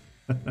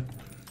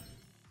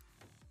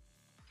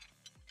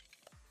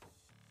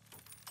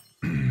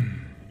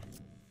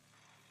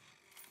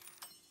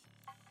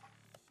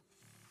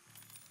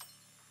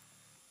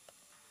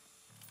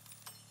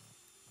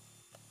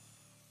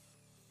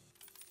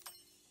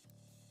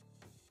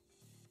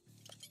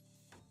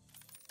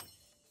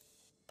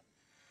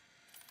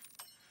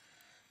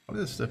 All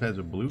this stuff has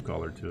a blue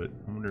color to it.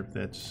 I wonder if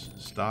that's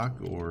stock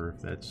or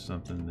if that's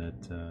something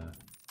that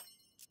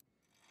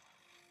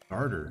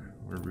starter.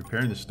 We're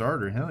repairing the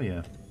starter. Hell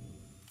yeah.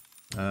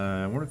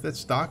 I wonder if that's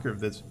stock or if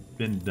that's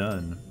been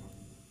done.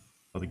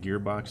 Oh, the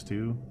gearbox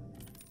too.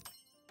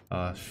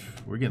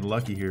 We're getting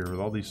lucky here with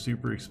all these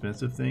super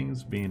expensive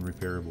things being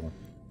repairable.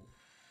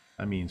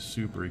 I mean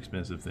super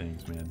expensive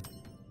things, man.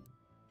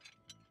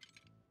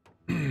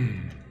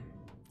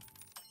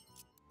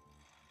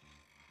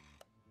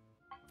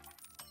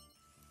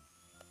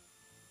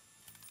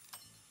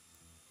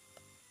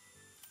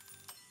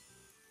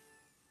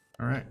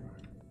 All right.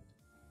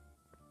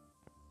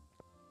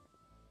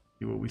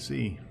 See what we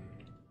see.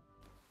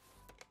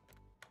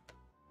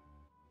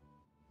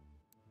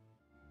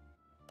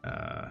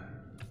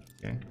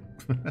 Okay.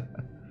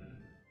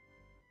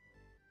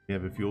 We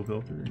have a fuel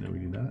filter? No, we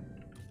do not.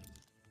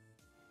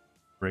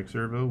 Brake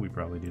servo? We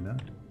probably do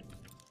not.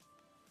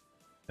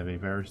 Have a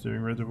power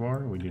steering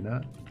reservoir? We do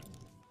not.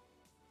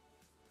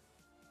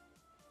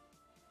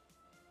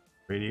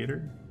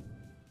 Radiator?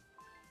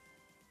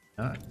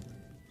 Not.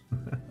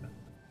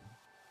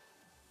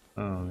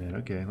 Oh man,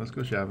 okay, let's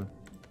go shopping.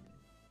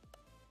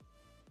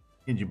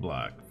 Engine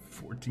block,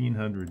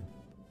 1400.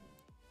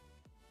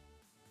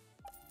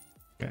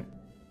 Okay.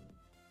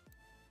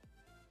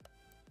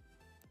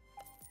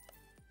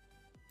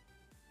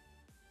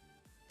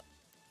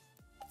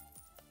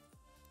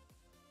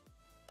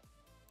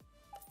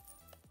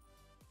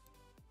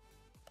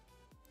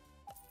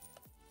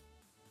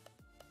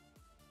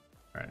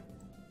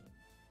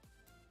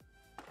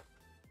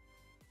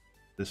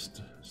 this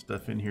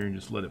stuff in here and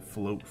just let it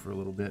float for a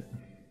little bit.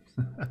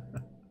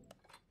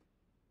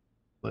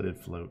 Let it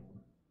float.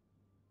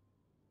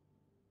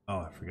 Oh,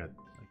 I forgot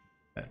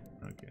that.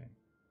 Okay.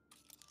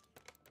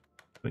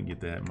 Couldn't get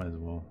that. Might as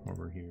well while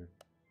we're here.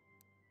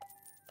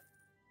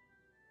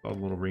 All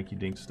the little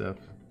rinky-dink stuff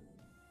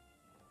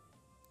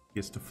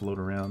gets to float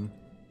around.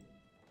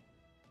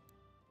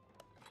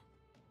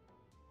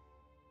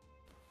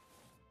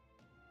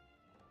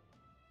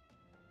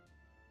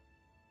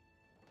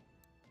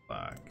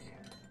 Fuck.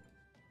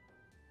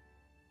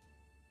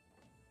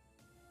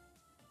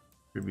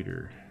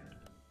 Distributor.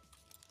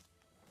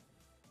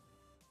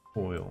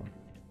 Oil.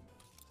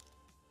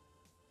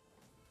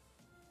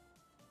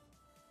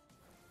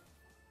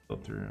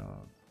 Filter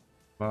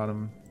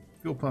bottom.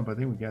 Fuel pump, I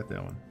think we got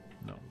that one.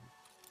 No.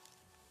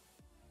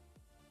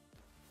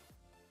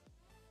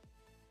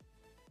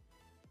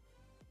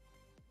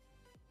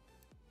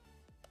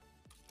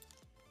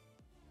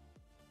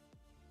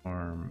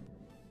 Arm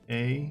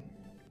A.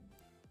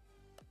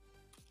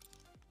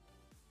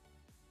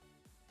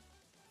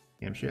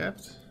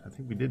 Camshaft? I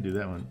think we did do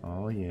that one.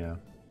 Oh yeah.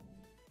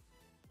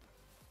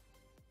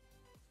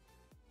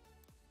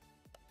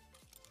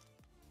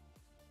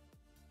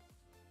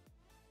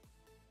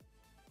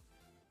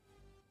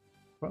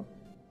 Well,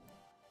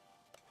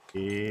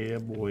 yeah,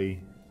 boy.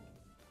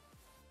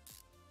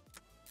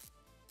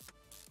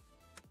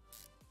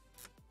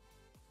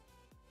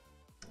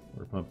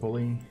 Water pump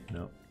pulley?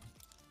 No.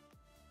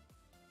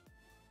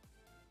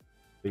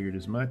 Figured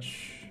as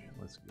much.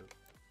 Let's go.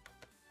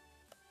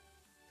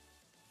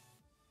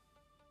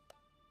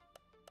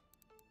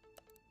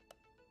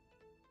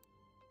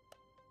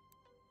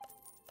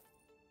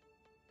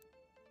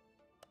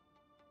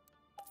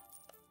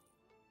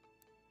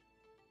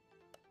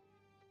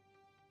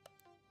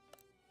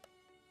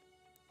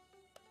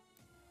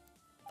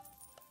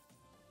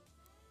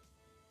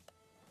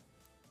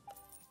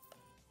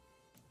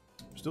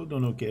 Still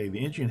doing okay. The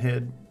engine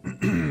head,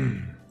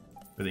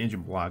 or the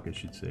engine block, I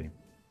should say.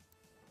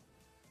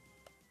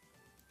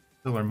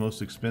 Still our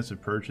most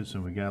expensive purchase,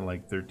 and we got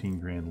like 13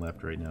 grand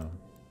left right now.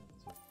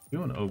 So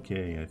doing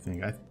okay, I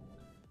think.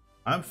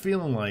 I'm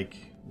feeling like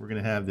we're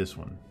gonna have this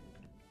one.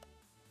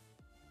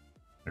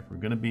 Like we're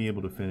gonna be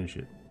able to finish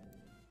it.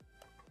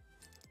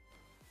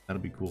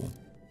 That'll be cool.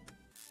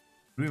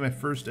 It'll be my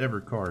first ever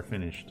car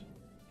finished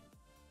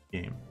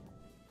game.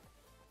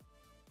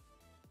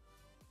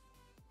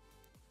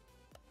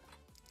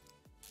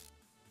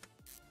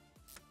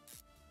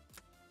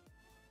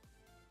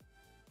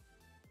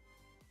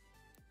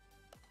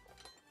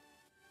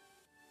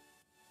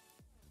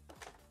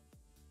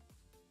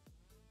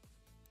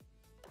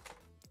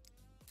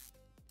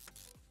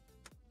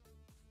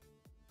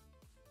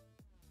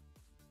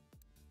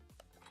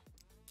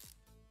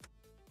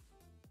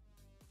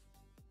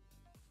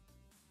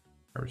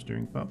 Power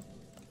steering pump.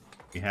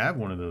 We have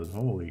one of those.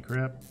 Holy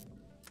crap.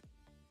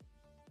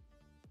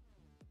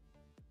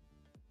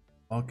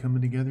 All coming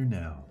together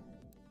now.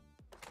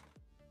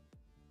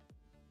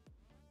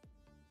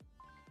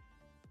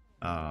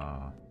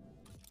 Ah.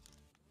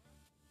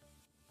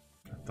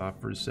 I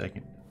thought for a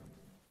second.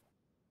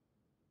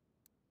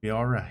 Be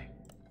alright.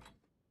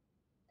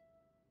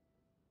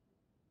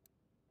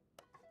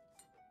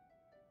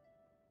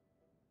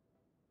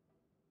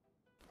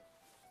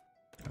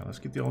 Let's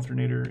get the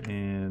alternator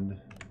and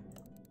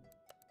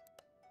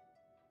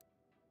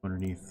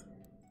underneath.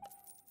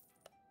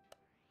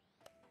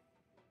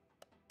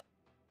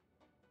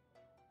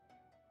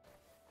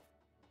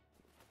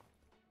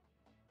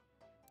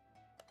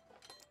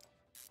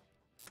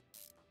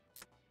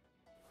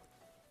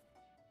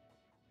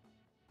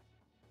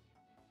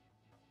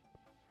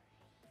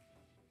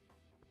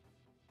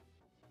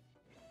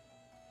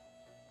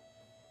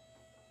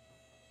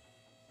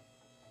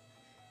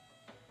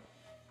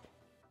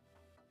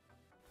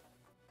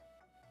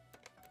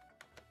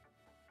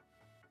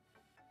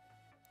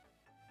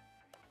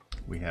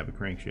 We have a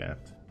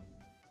crankshaft.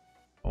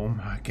 Oh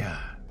my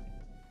god.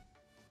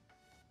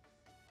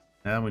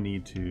 Now we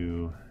need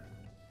to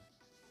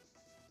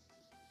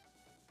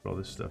put all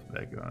this stuff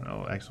back on.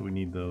 Oh, actually we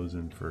need those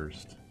in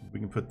first. We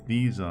can put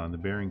these on, the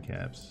bearing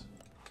caps.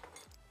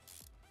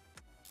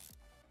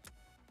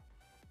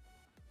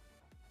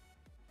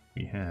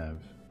 We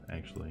have,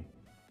 actually.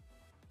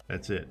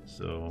 That's it.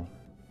 So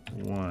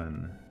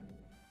 1,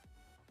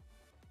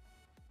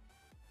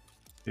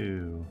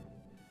 2,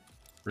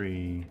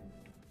 3.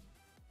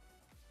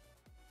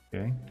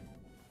 Okay.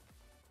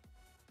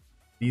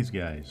 These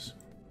guys.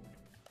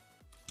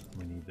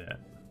 We need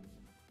that.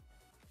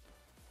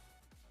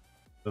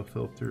 The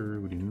filter,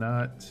 we do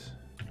not.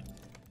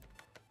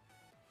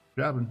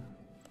 Jobbing.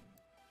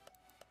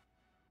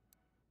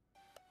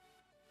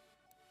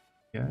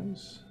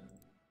 Guys.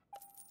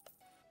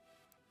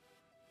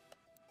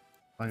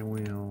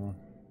 Flywheel.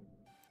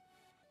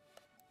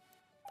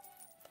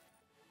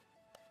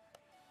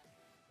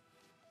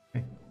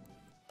 Okay.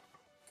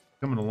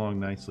 Coming along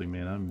nicely,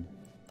 man. I'm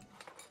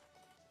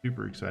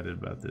super excited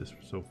about this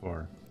so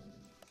far.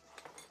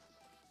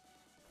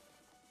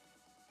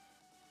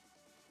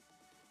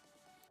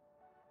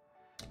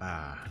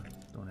 Ah,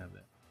 don't have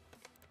that.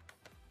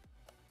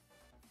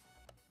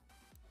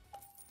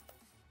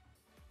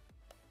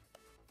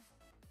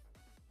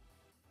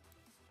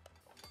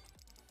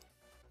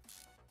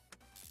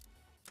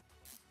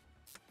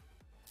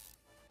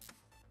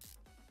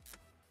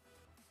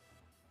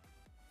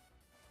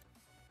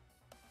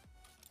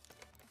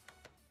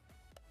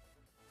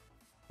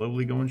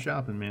 Slowly going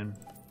shopping, man.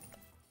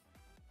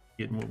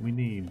 Getting what we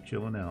need,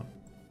 chilling out.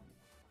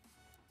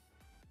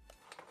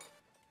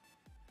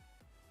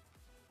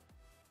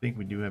 I think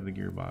we do have the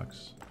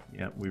gearbox.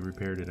 Yep, we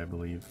repaired it, I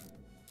believe.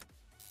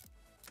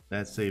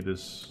 That saved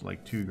us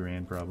like $2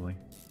 grand probably.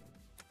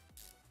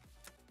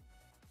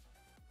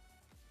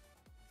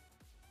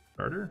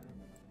 Starter?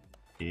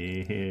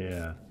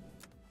 Yeah.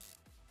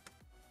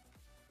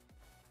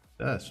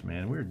 Us,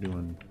 man, we're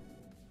doing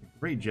a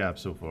great job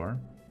so far.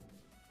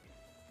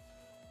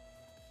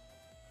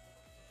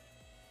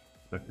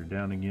 Sucker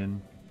down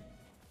again.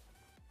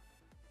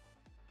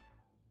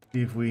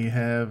 See if we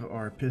have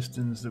our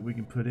pistons that we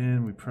can put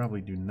in. We probably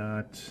do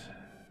not.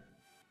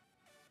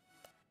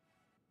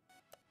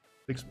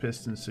 6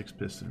 pistons, 6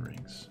 piston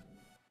rings.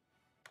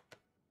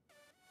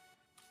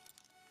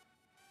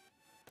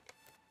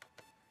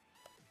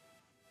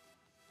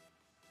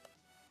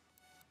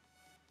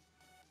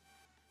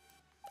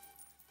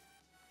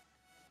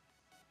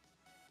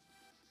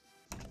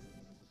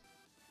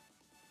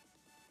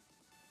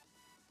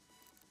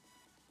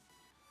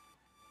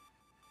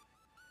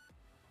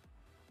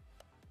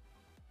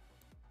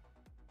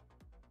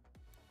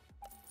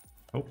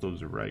 Hope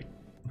those are right.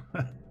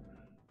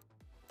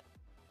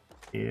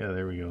 Yeah,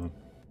 there we go.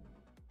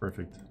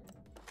 Perfect.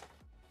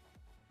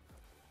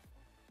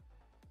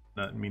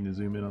 Not mean to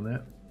zoom in on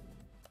that.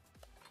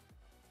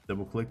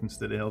 Double clicked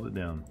instead of held it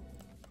down.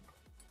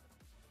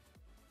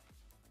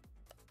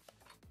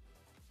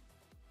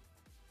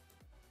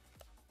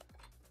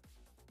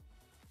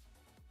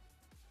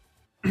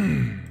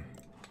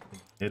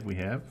 Head we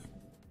have.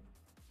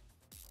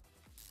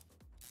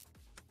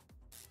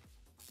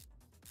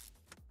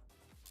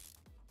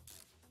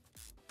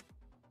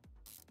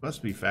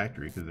 Must be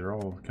factory because they're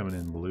all coming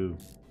in blue.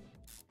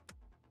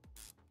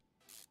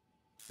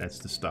 That's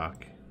the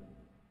stock.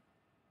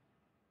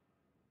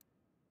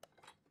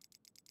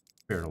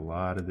 Prepared a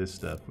lot of this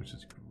stuff, which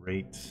is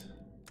great.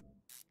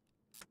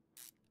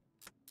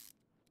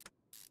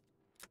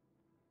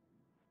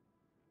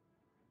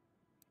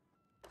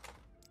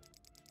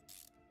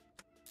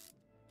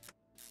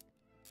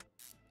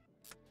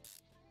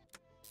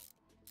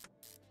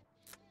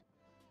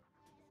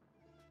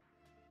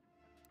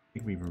 I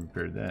think we even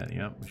repaired that.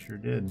 Yep, we sure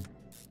did.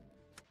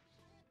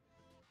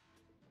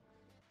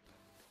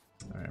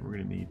 Alright, we're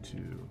going to need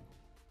to...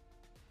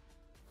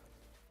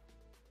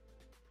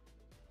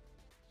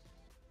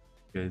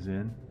 guys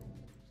in.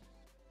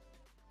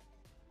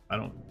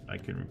 I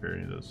couldn't repair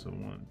any of those, so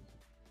 1,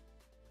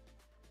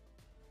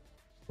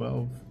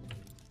 12.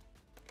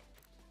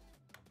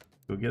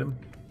 Go get them.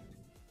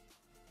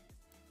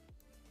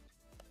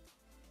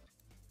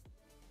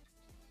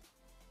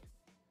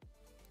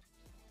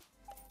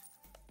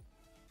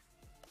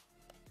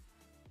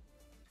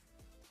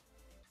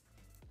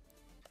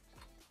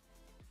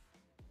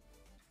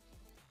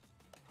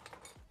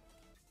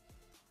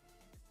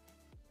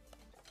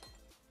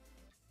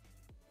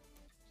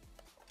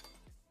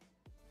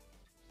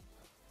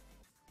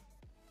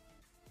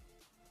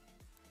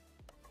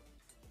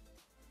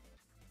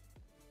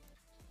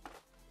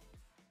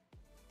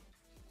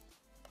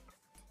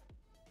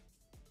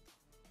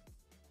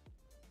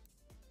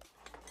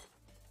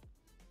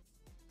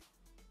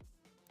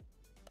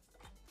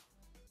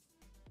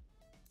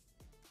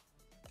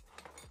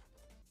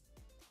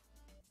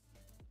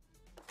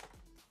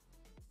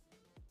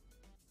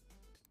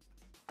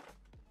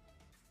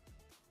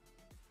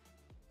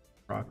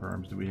 Rock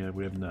arms do we have?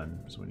 We have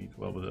none, so we need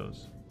 12 of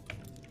those.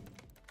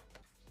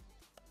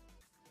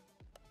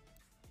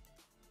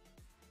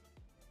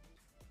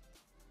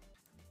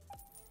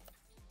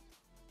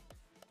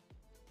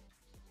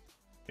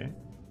 Okay.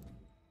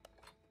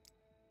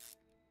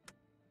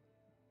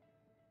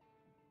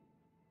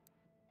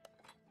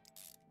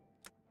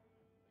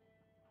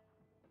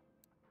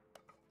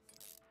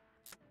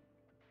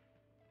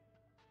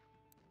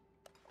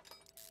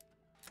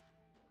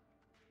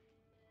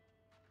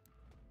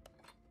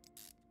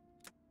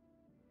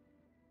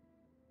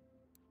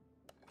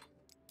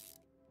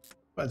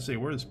 I'd say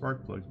where are the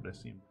spark plugs, but I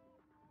see them.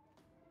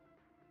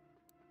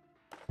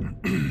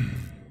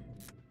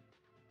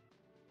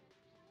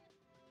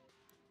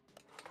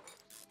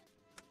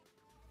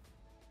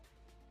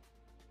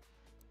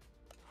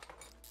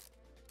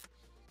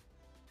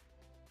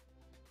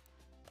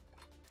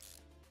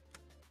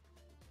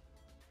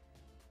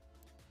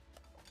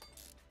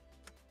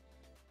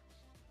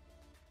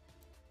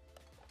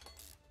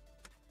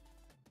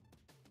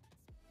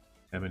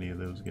 Have any of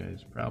those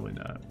guys? Probably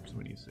not. So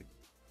we need 6.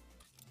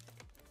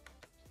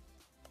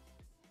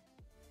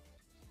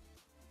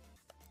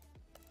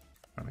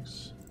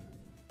 Electronics.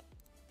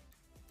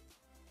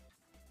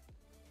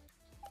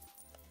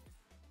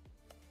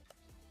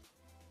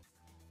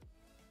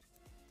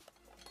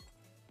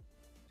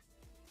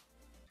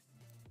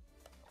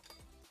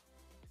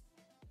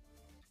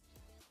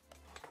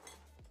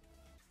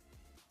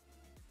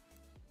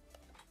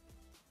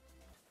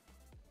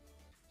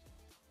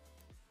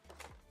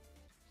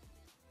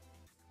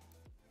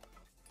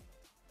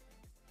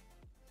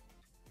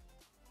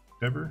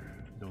 Ever?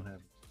 Don't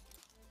have.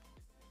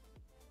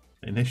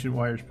 Ignition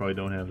wires probably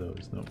don't have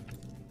those. Nope.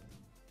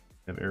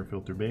 Have air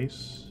filter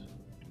base.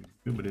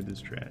 But it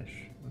is trash.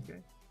 Okay.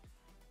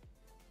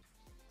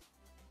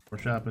 More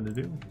shopping to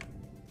do.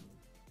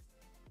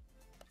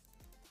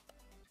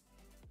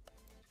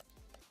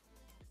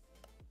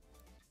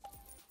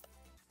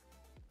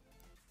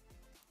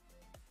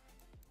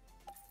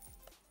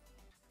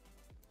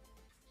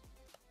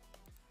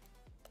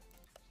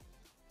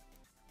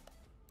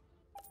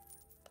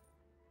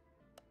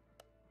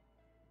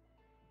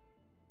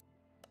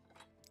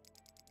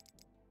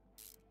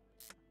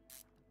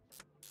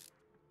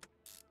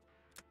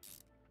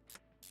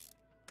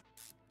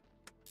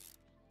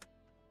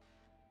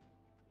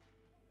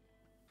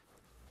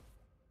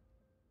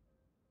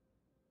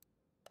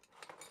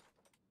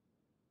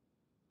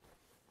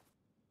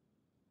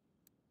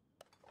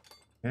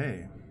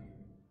 Okay.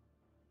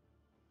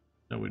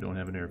 No, we don't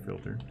have an air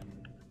filter.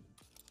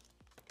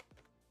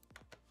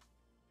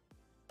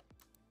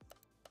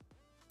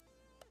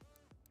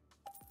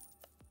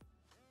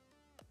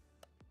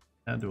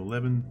 Down to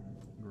 11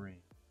 grand.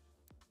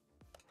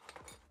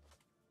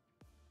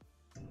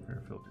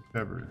 Air filter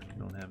cover.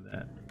 Don't have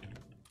that.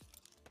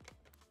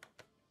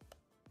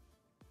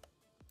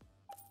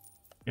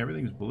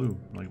 Everything's blue,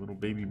 like little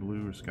baby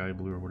blue or sky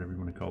blue or whatever you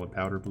want to call it.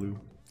 Powder blue.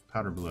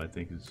 Powder blue, I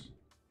think, is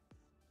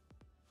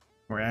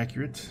more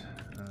accurate.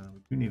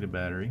 We do need a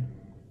battery.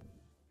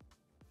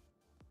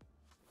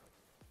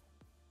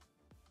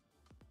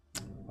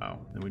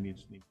 Wow, then we need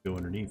to go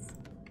underneath.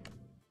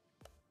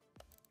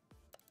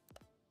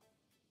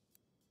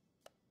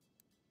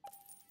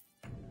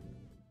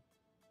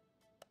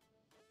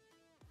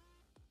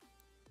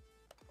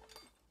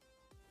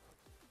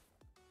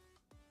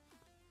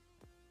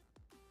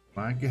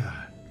 My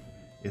God,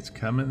 it's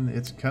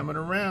coming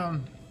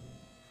around.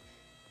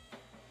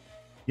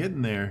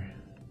 Getting there.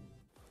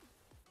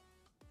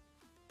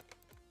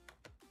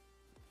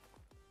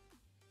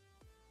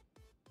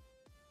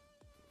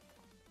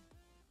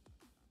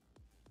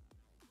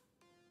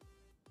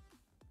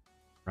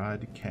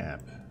 Rod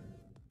cap.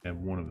 Have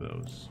one of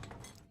those.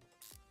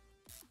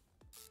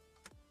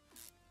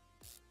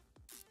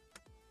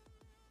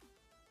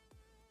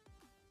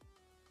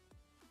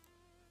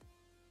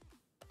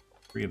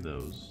 Three of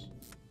those.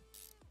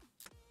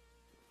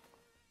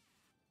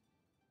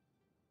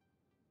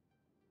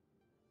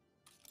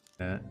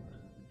 That.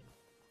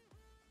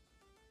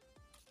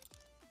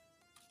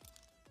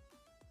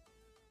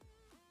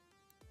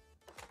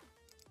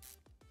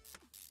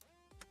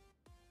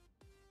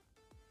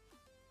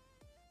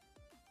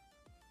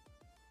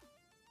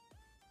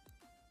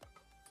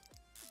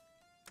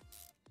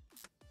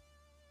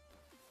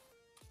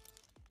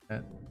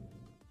 That.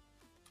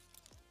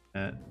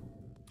 That.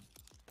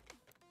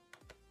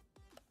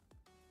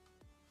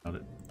 Got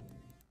it.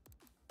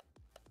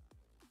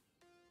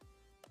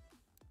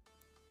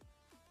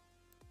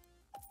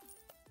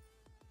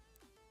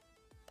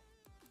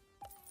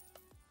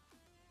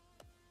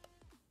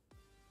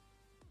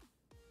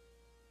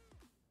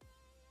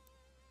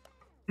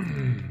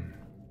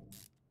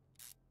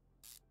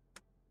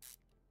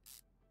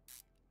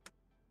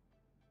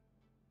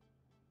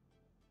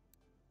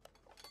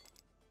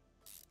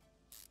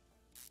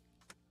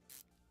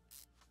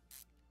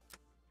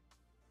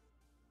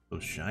 So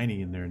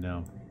shiny in there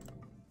now.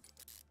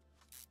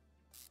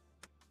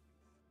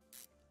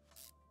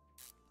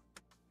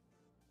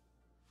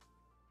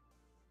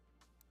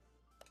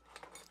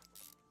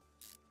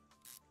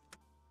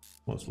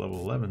 Well, it's level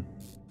 11.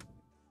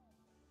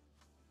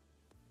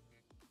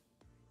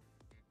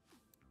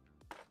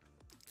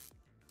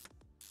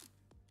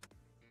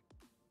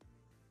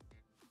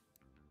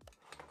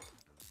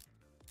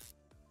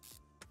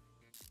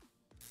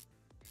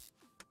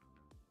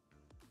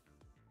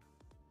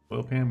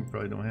 Oil pan we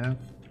probably don't have.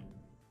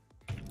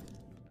 Go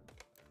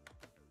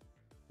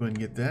ahead and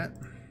get that.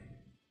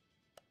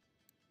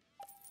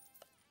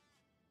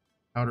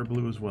 Powder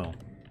blue as well.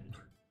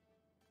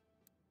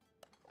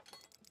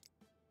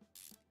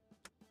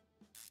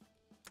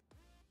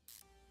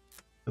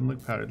 Doesn't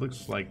look powder, it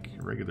looks like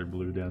regular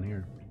blue down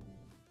here.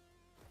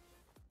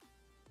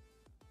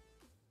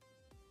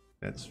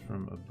 That's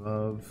from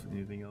above.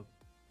 Anything else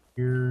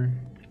here?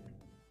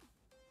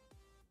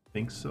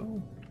 Think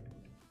so.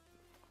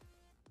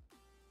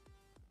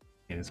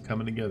 And it's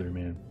coming together,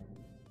 man.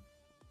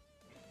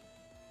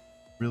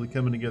 Really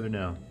coming together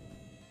now.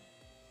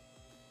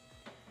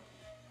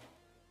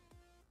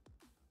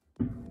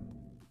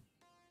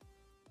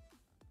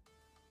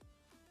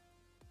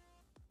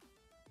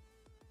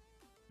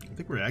 I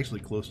think we're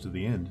actually close to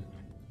the end,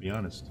 to be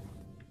honest.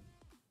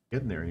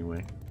 Getting there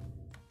anyway.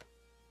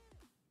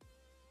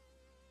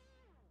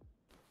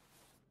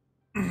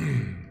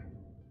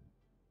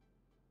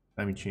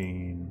 Timing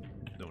chain,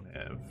 don't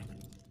have.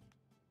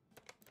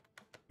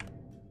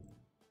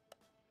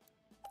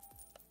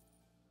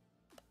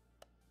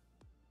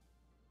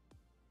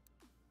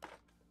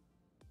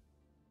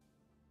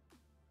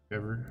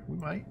 Ever? We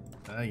might.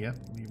 Yep,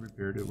 we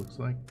repaired it, looks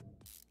like.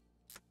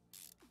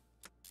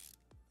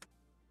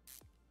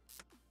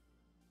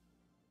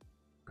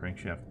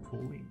 Crankshaft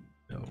pulley?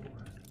 No.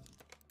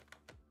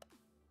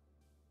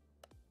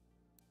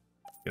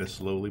 Gotta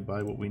slowly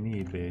buy what we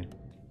need, babe.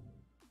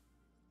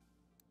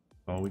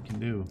 All we can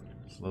do.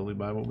 Slowly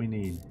buy what we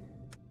need.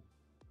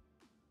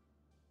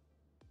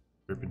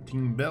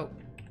 Serpentine belt.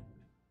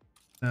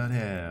 Not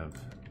have.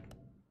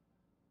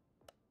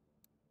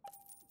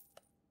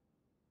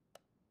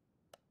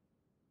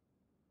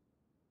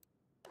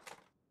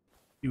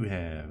 You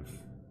have.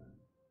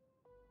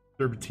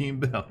 Serpentine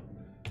belt.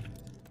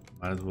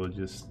 Might as well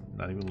just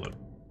not even look.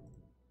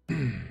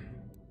 We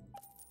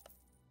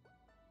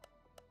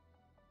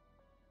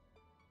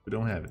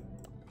don't have it.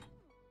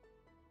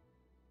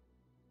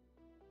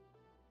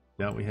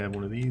 Now we have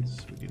one of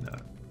these. We do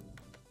not.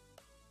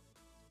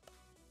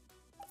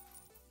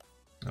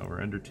 Oh,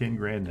 we're under 10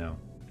 grand now.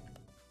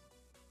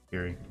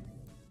 Scary.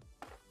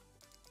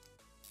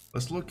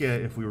 Let's look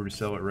at if we were to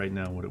sell it right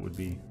now, what it would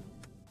be.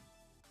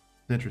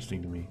 It's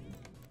interesting to me.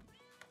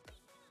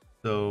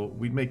 So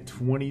we'd make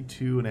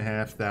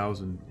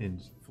 22,500 in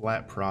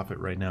flat profit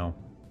right now.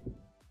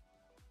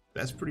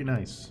 That's pretty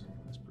nice.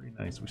 That's pretty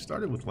nice. We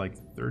started with like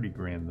 30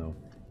 grand though,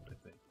 I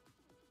think.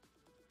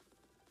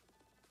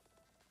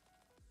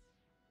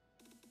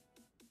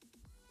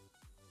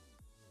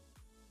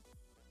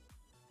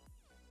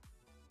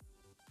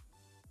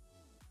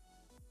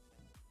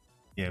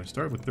 Yeah, we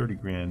started with 30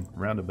 grand,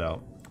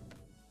 roundabout.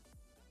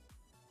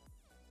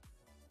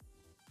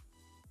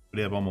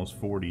 We'd have almost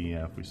 40,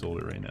 yeah, if we sold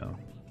it right now.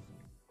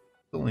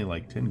 It's only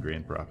like 10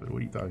 grand profit.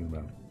 What are you talking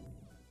about?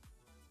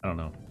 I don't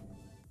know.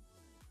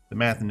 The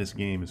math in this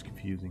game is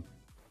confusing.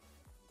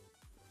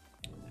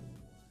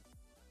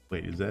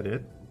 Wait, is that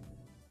it?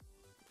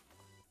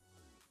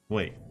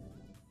 Wait,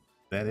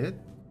 that it?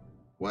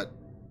 What?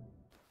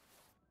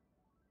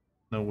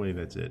 No way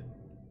that's it.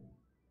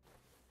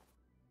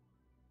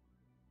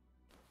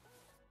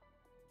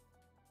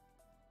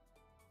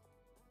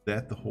 Is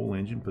that the whole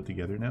engine put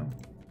together now?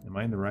 Am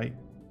I in the right?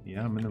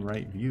 Yeah, I'm in the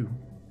right view.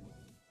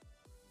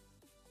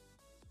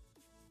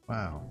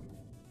 Wow.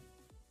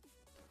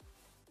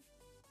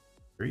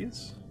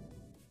 Serious?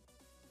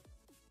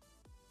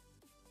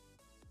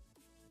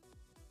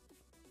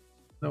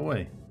 No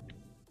way.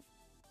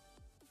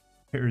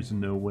 There's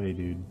no way,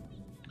 dude.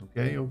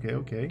 Okay, okay,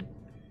 okay.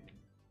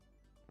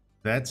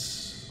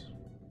 That's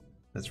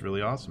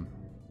really awesome.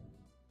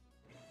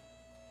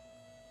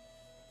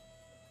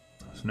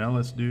 So now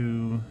let's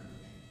do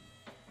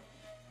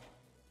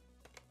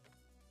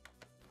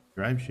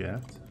drive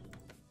shaft.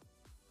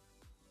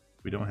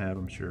 We don't have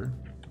them, sure.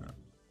 No.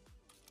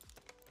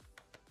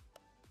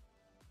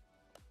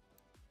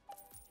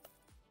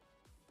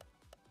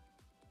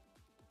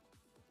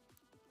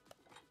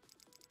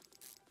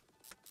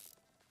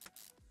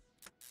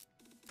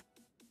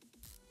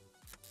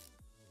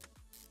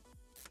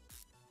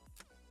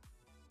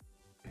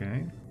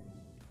 Okay.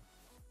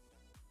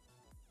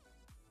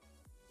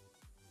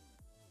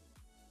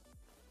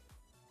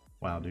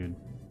 Wow, dude.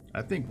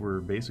 I think we're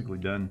basically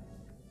done.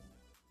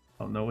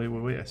 Oh, no,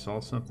 wait. I saw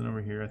something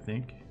over here, I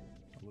think.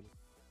 A little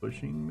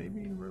bushing,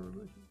 maybe? Rubber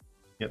bushing?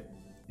 Yep.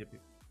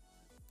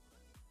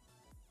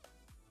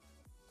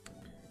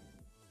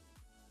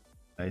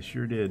 I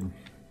sure did.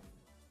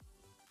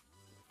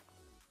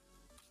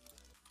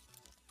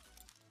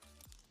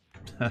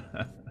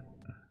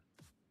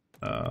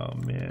 Oh,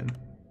 man.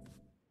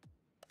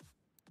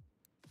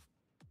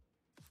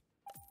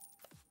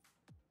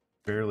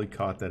 Barely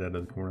caught that out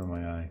of the corner of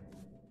my eye.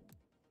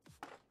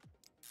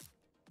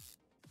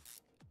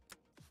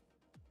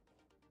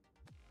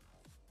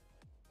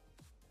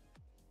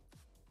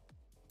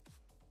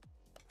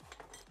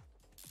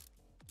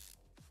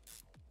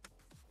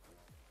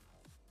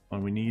 Oh,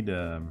 we need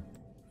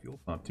fuel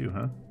pump too,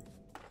 huh?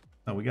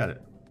 Oh, we got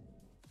it.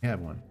 We have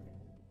one.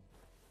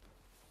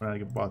 Well, I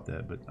bought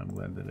that, but I'm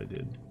glad that I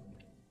did.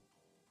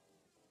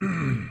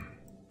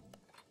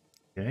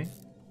 Okay.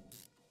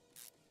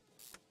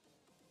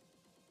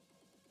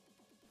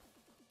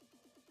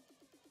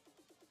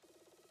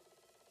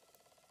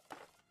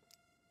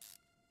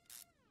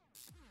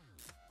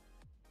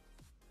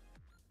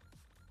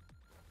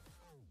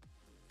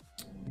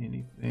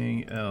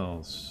 Anything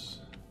else?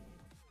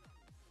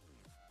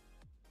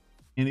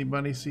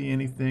 Anybody see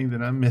anything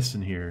that I'm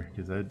missing here?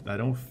 Because I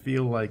don't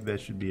feel like that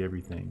should be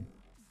everything.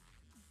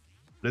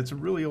 But it's a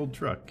really old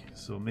truck,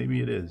 so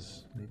maybe it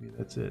is. Maybe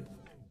that's it.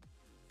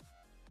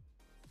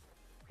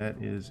 That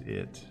is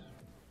it.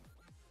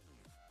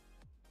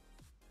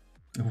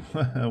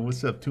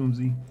 What's up,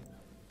 Toomsy?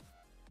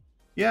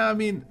 Yeah, I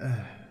mean,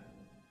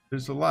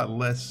 there's a lot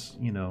less,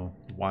 you know,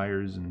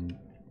 wires and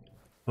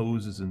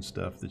hoses and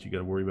stuff that you got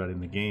to worry about in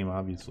the game,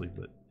 obviously,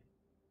 but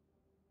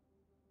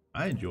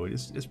I enjoyed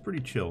it. It's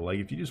pretty chill. Like,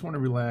 if you just want to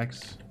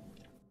relax,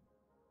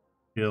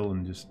 chill,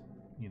 and just,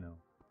 you know,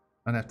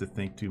 not have to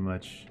think too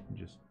much,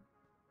 just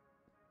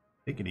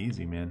take it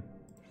easy, man.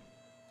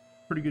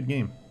 Pretty good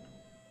game.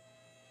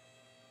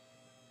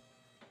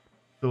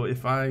 So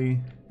if I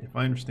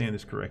understand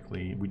this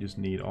correctly, we just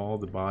need all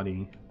the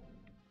body,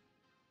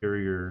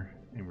 carrier,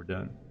 and we're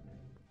done.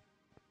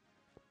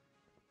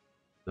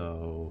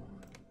 So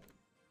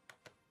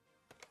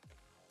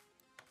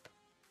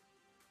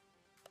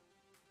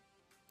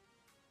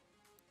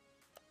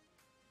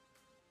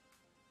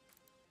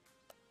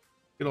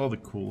Get all the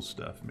cool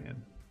stuff,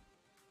 man.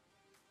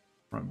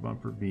 Front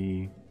bumper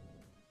B.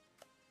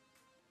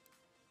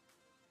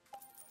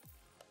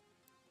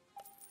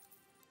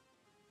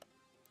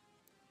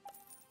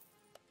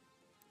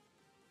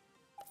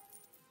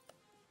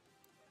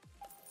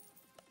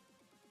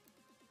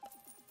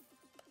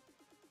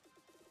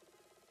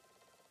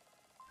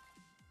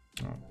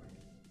 Oh.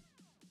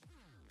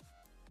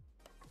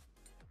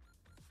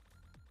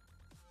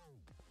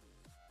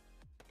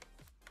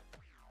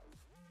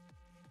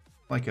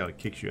 I like how it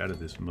kicks you out of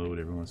this mode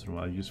every once in a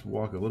while. You just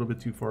walk a little bit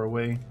too far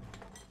away.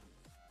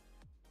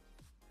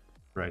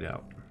 Right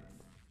out.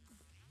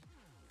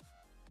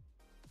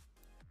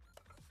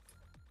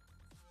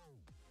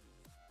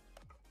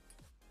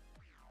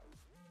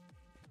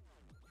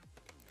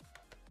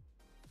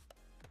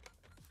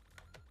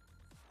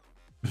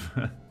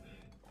 I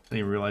didn't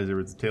even realize there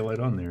was a taillight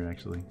on there,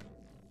 actually.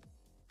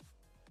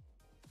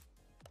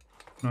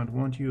 Not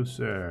want you,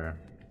 sir.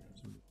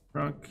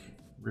 Trunk,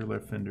 rear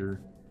left fender,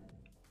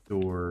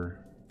 door.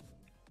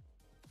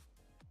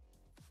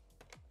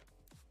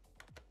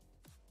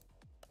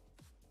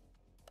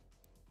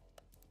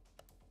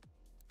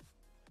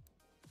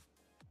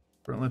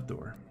 Front left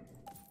door.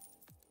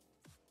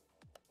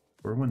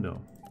 Or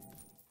window.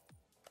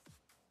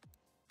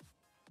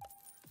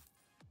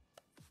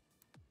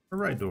 Or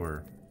right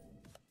door.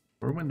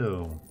 Or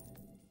window.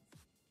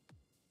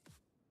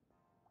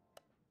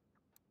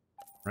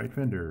 Right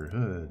fender,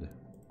 hood.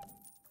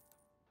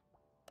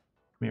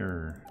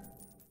 Mirror.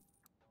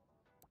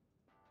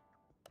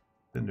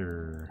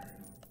 Fender.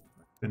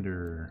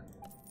 Fender.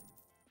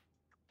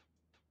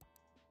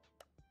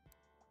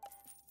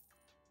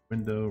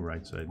 Window,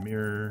 right side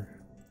mirror.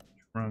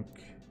 Trunk.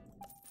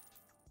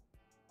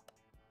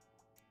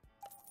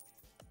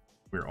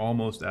 We're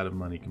almost out of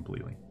money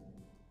completely.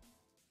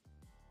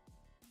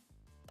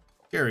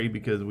 Scary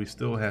because we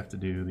still have to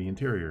do the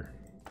interior.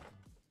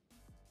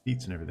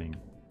 Seats and everything.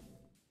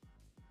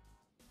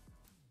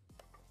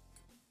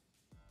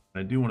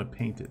 I do want to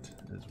paint it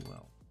as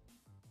well.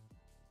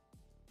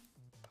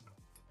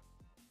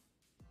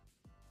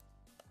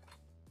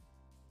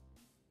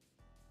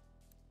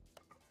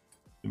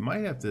 We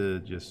might have to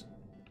just,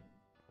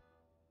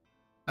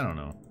 I don't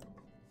know.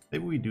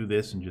 Maybe we do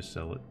this and just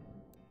sell it.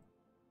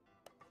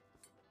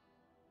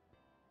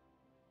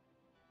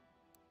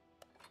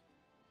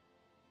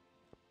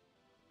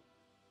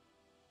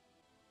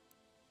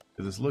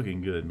 Because it's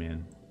looking good,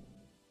 man.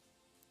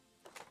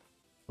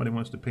 Somebody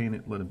wants to paint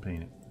it, let him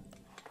paint it.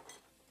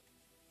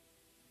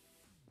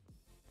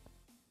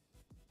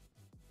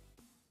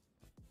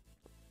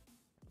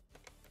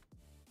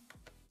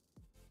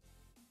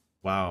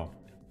 Wow.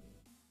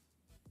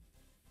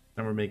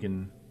 Now we're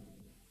making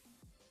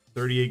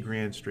 38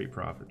 grand straight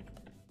profit.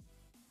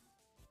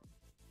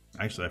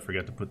 Actually, I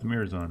forgot to put the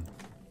mirrors on.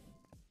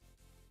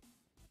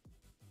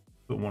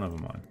 Put one of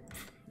them on.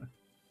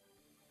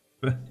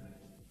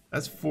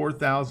 That's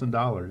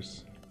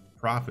 $4,000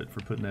 profit for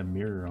putting that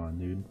mirror on,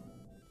 dude.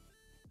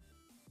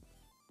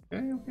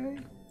 Okay, okay.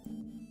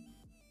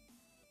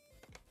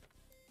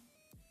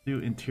 Do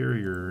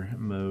interior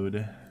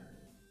mode.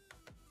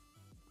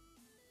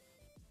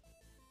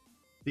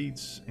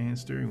 Seats and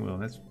steering wheel.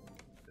 That's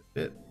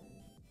it.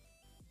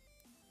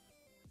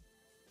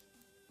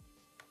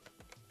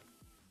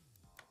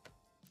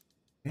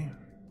 Damn.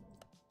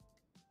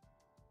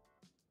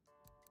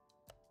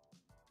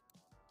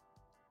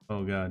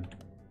 Oh God.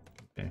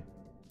 Okay.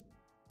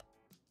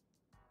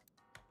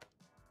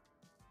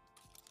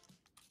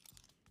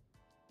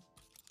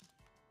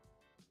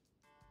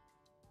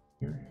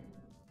 Here.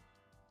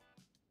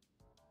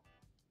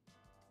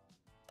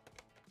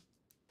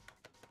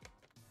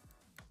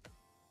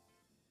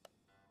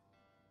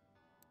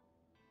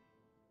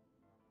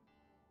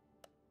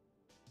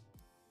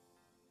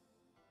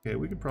 Okay,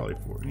 we could probably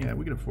afford. Yeah,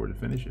 we could afford to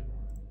finish it.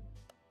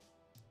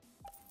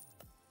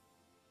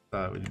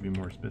 Thought it would be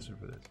more expensive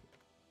for this.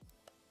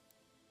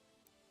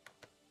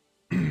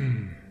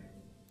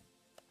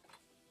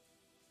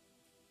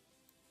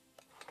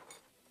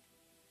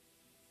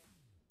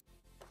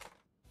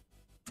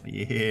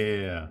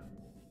 Yeah.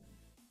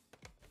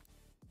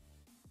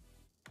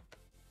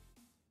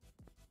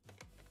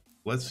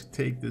 Let's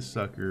take this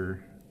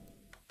sucker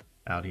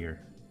out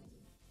here.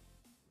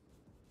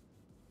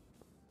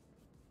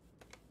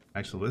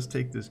 Actually, let's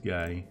take this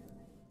guy.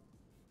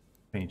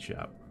 Paint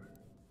shop.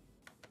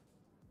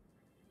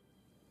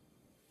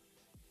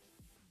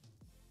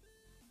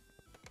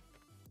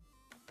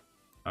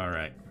 All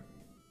right.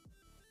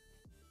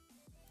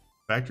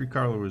 Factory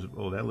color was,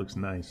 oh, that looks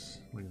nice.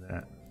 Look at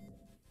that.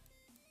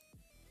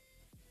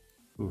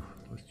 Ooh,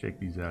 let's check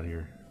these out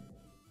here.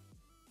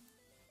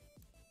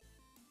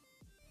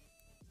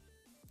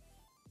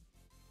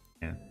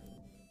 Man.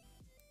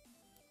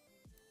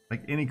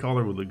 Like any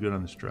color would look good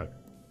on this truck.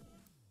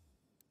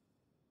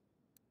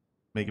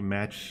 Make it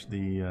match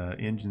the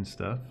engine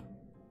stuff.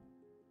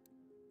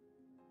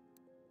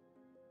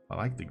 I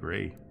like the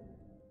gray.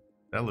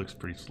 That looks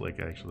pretty slick,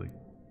 actually.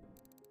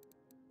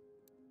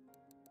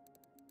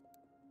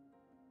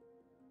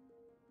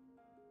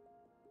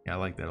 Yeah, I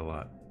like that a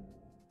lot.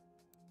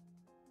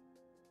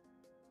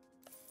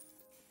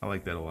 I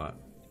like that a lot.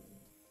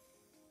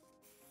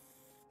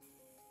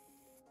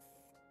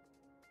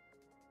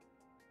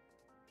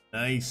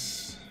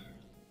 Nice.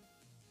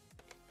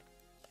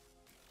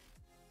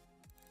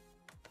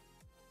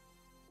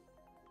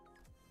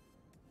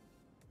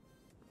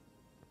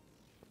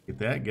 Look at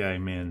that guy,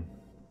 man.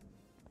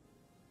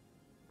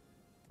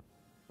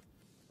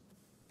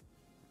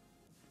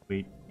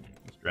 Wait,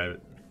 let's drive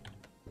it.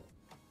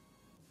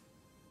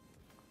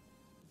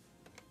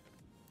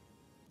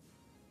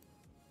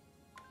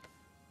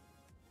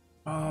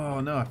 Oh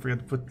no, I forgot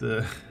to put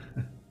the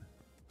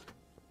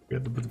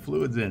forgot to put the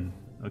fluids in.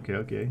 Okay,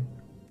 okay.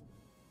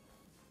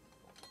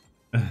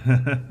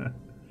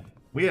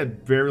 We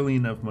had barely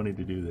enough money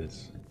to do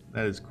this.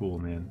 That is cool,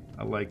 man.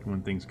 I like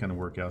when things kind of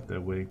work out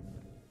that way.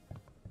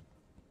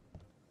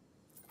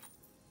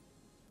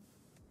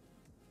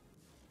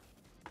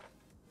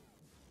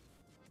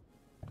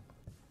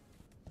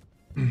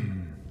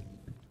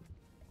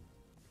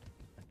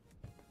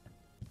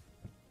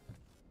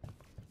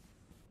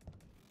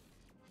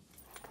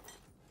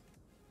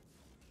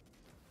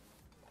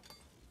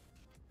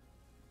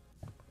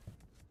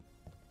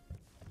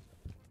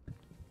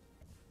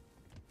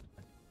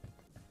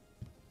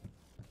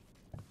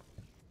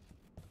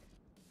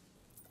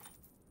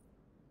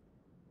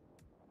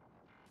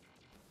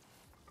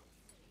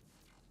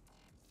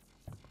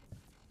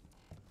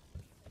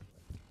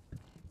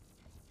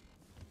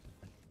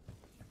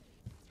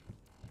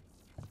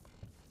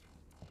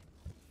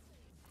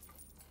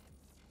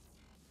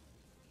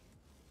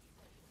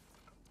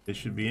 This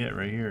should be it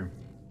right here.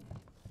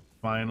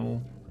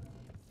 Final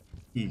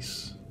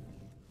piece.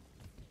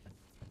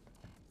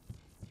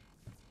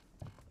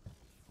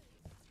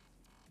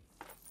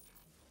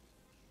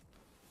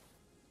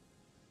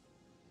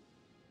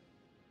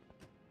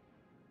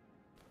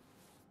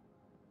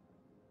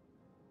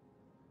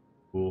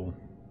 Cool.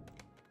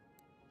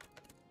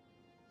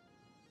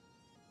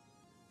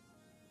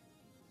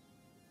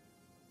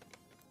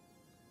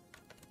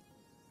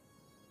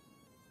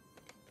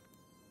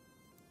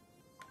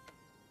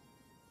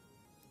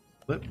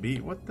 Flip B,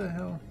 what the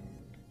hell?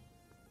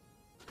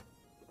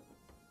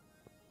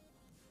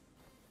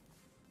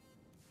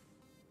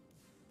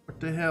 What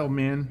the hell,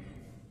 man?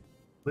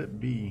 Flip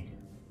B.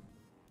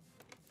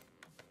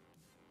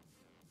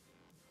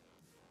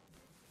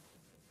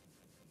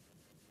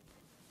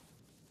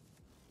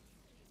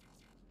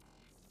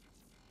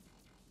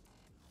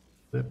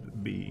 Flip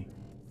B.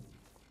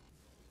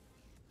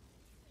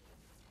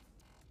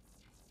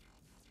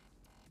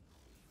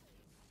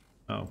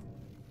 Oh.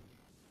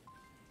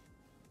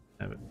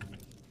 Have it.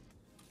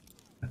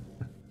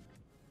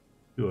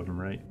 Two of them,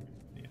 right?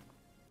 Yeah.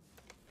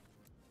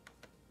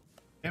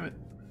 Damn it.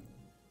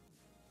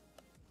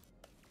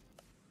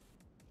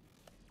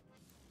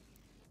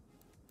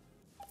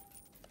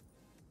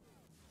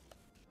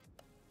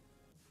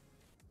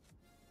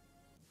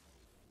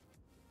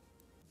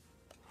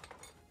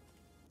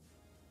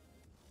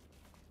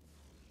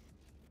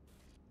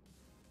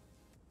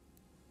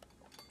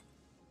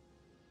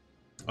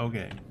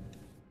 Okay.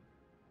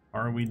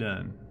 Are we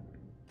done?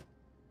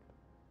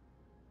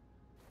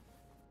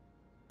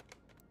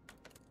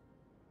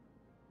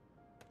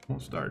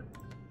 Won't start.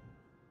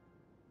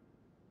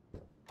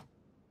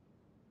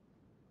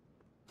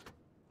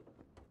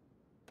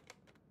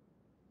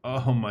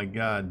 Oh my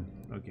god.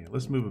 Okay,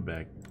 let's move it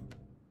back.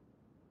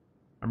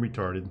 I'm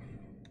retarded.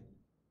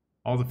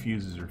 All the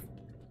fuses are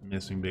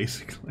missing,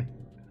 basically.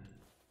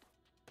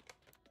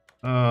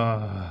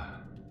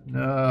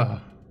 No.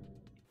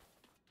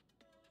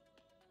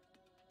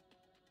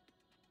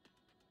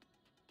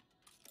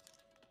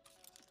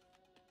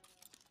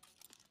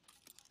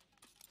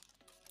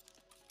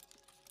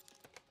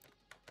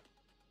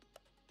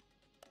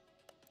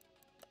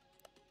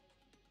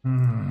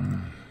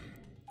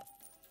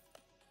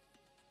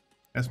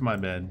 That's my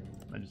bad.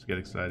 I just got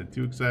excited.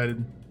 Too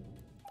excited.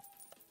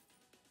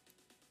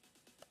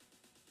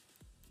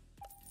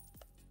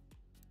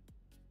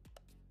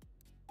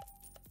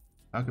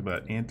 Talk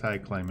about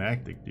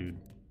anticlimactic, dude.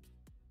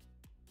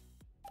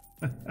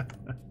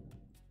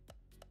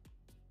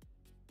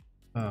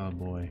 Oh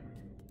boy.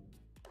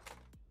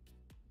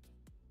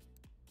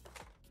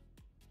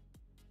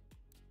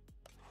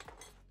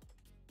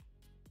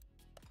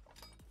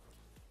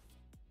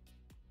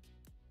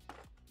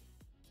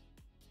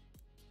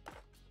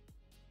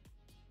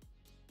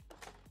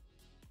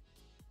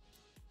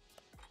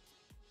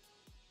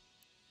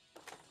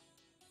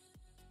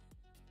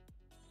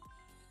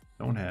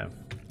 Don't have.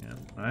 Yeah,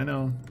 I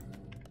know.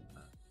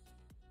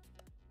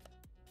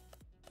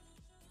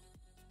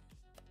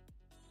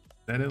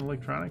 Is that in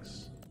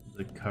electronics?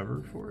 The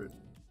cover for it?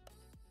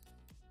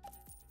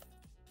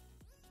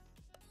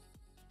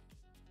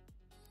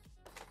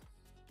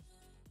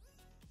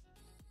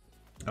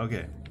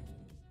 Okay.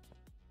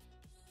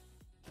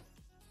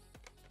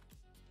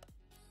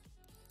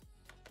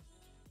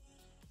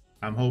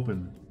 I'm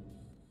hoping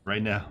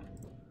right now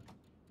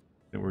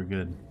that we're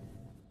good.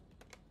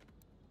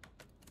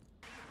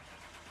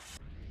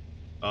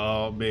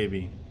 Oh,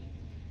 baby.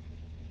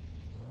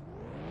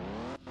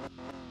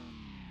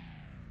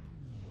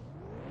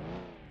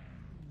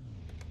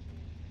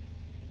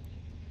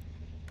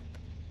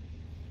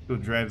 Go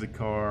drive the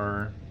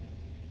car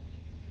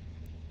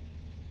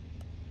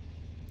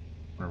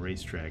on a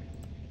racetrack.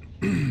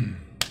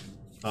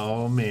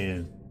 Oh,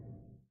 man.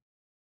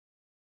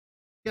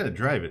 You gotta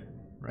drive it,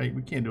 right?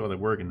 We can't do all that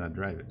work and not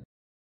drive it.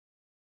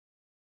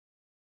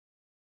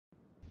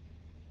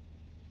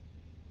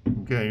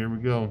 Okay, here we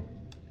go.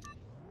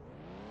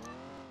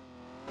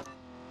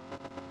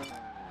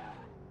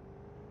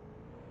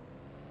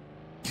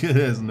 It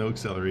has no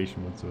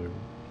acceleration whatsoever.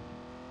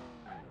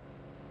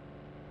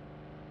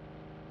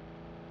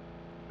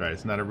 Right,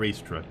 it's not a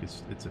race truck.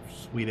 It's a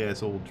sweet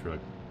ass old truck.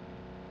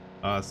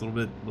 It's a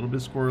little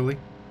bit squirrely.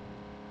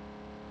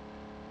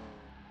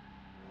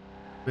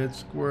 Bit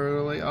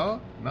squirrely. Oh,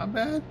 not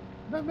bad,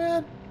 not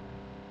bad.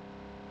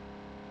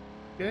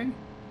 Okay.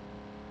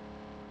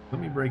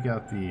 Let me break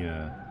out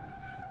the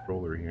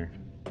controller here.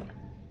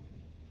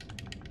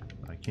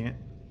 I can't.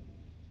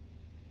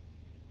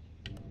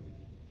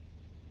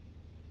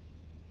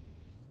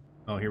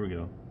 Oh, here we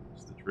go.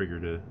 It's the trigger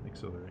to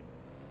accelerate.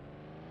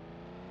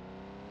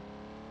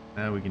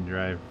 Now we can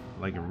drive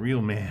like a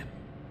real man.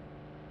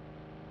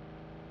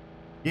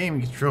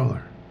 Game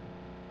controller.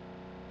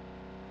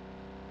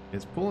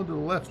 It's pulling to the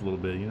left a little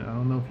bit. You know, I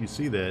don't know if you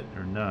see that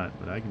or not,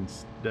 but I can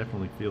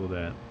definitely feel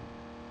that.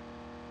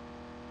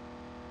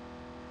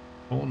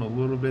 Pulling a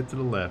little bit to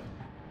the left.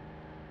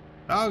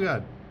 Oh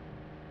God.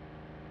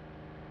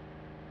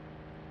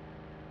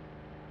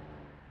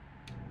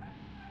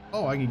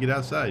 Oh, I can get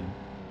outside.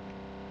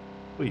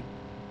 Wait.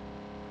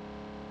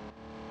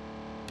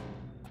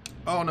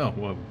 Oh no.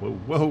 Whoa, whoa,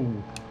 whoa.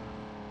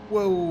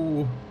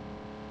 Whoa.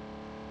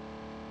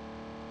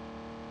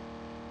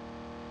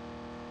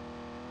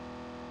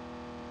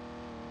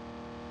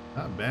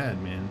 Not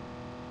bad, man.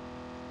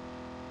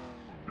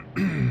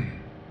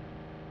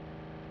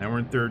 Now we're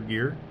in third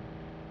gear.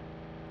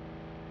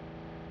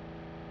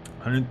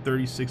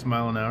 136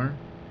 mile an hour.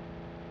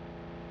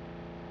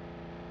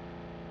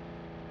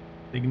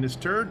 Taking this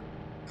turn.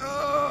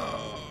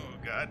 Oh,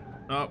 God.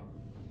 Oh,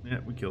 yeah,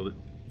 we killed it.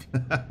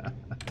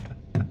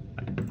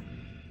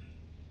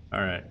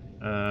 All right.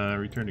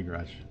 Return to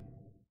garage.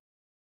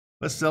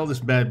 Let's sell this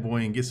bad boy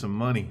and get some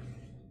money.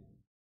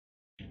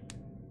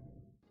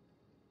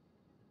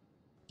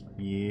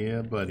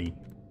 Yeah, buddy.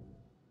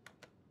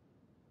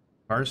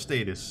 Car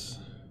status.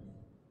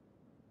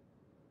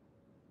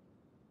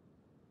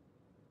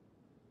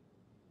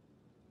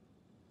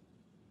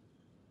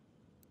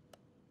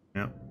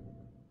 Yep.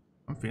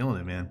 I'm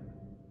feeling it, man.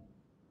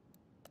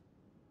 I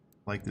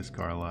like this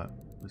car a lot.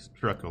 This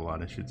truck a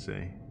lot, I should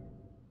say.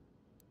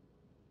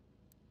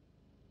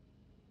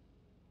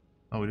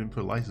 Oh, we didn't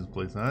put license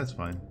plates on. That's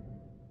fine.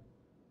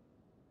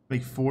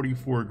 Make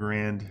 44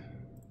 grand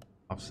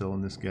off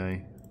selling this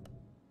guy.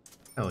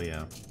 Hell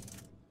yeah.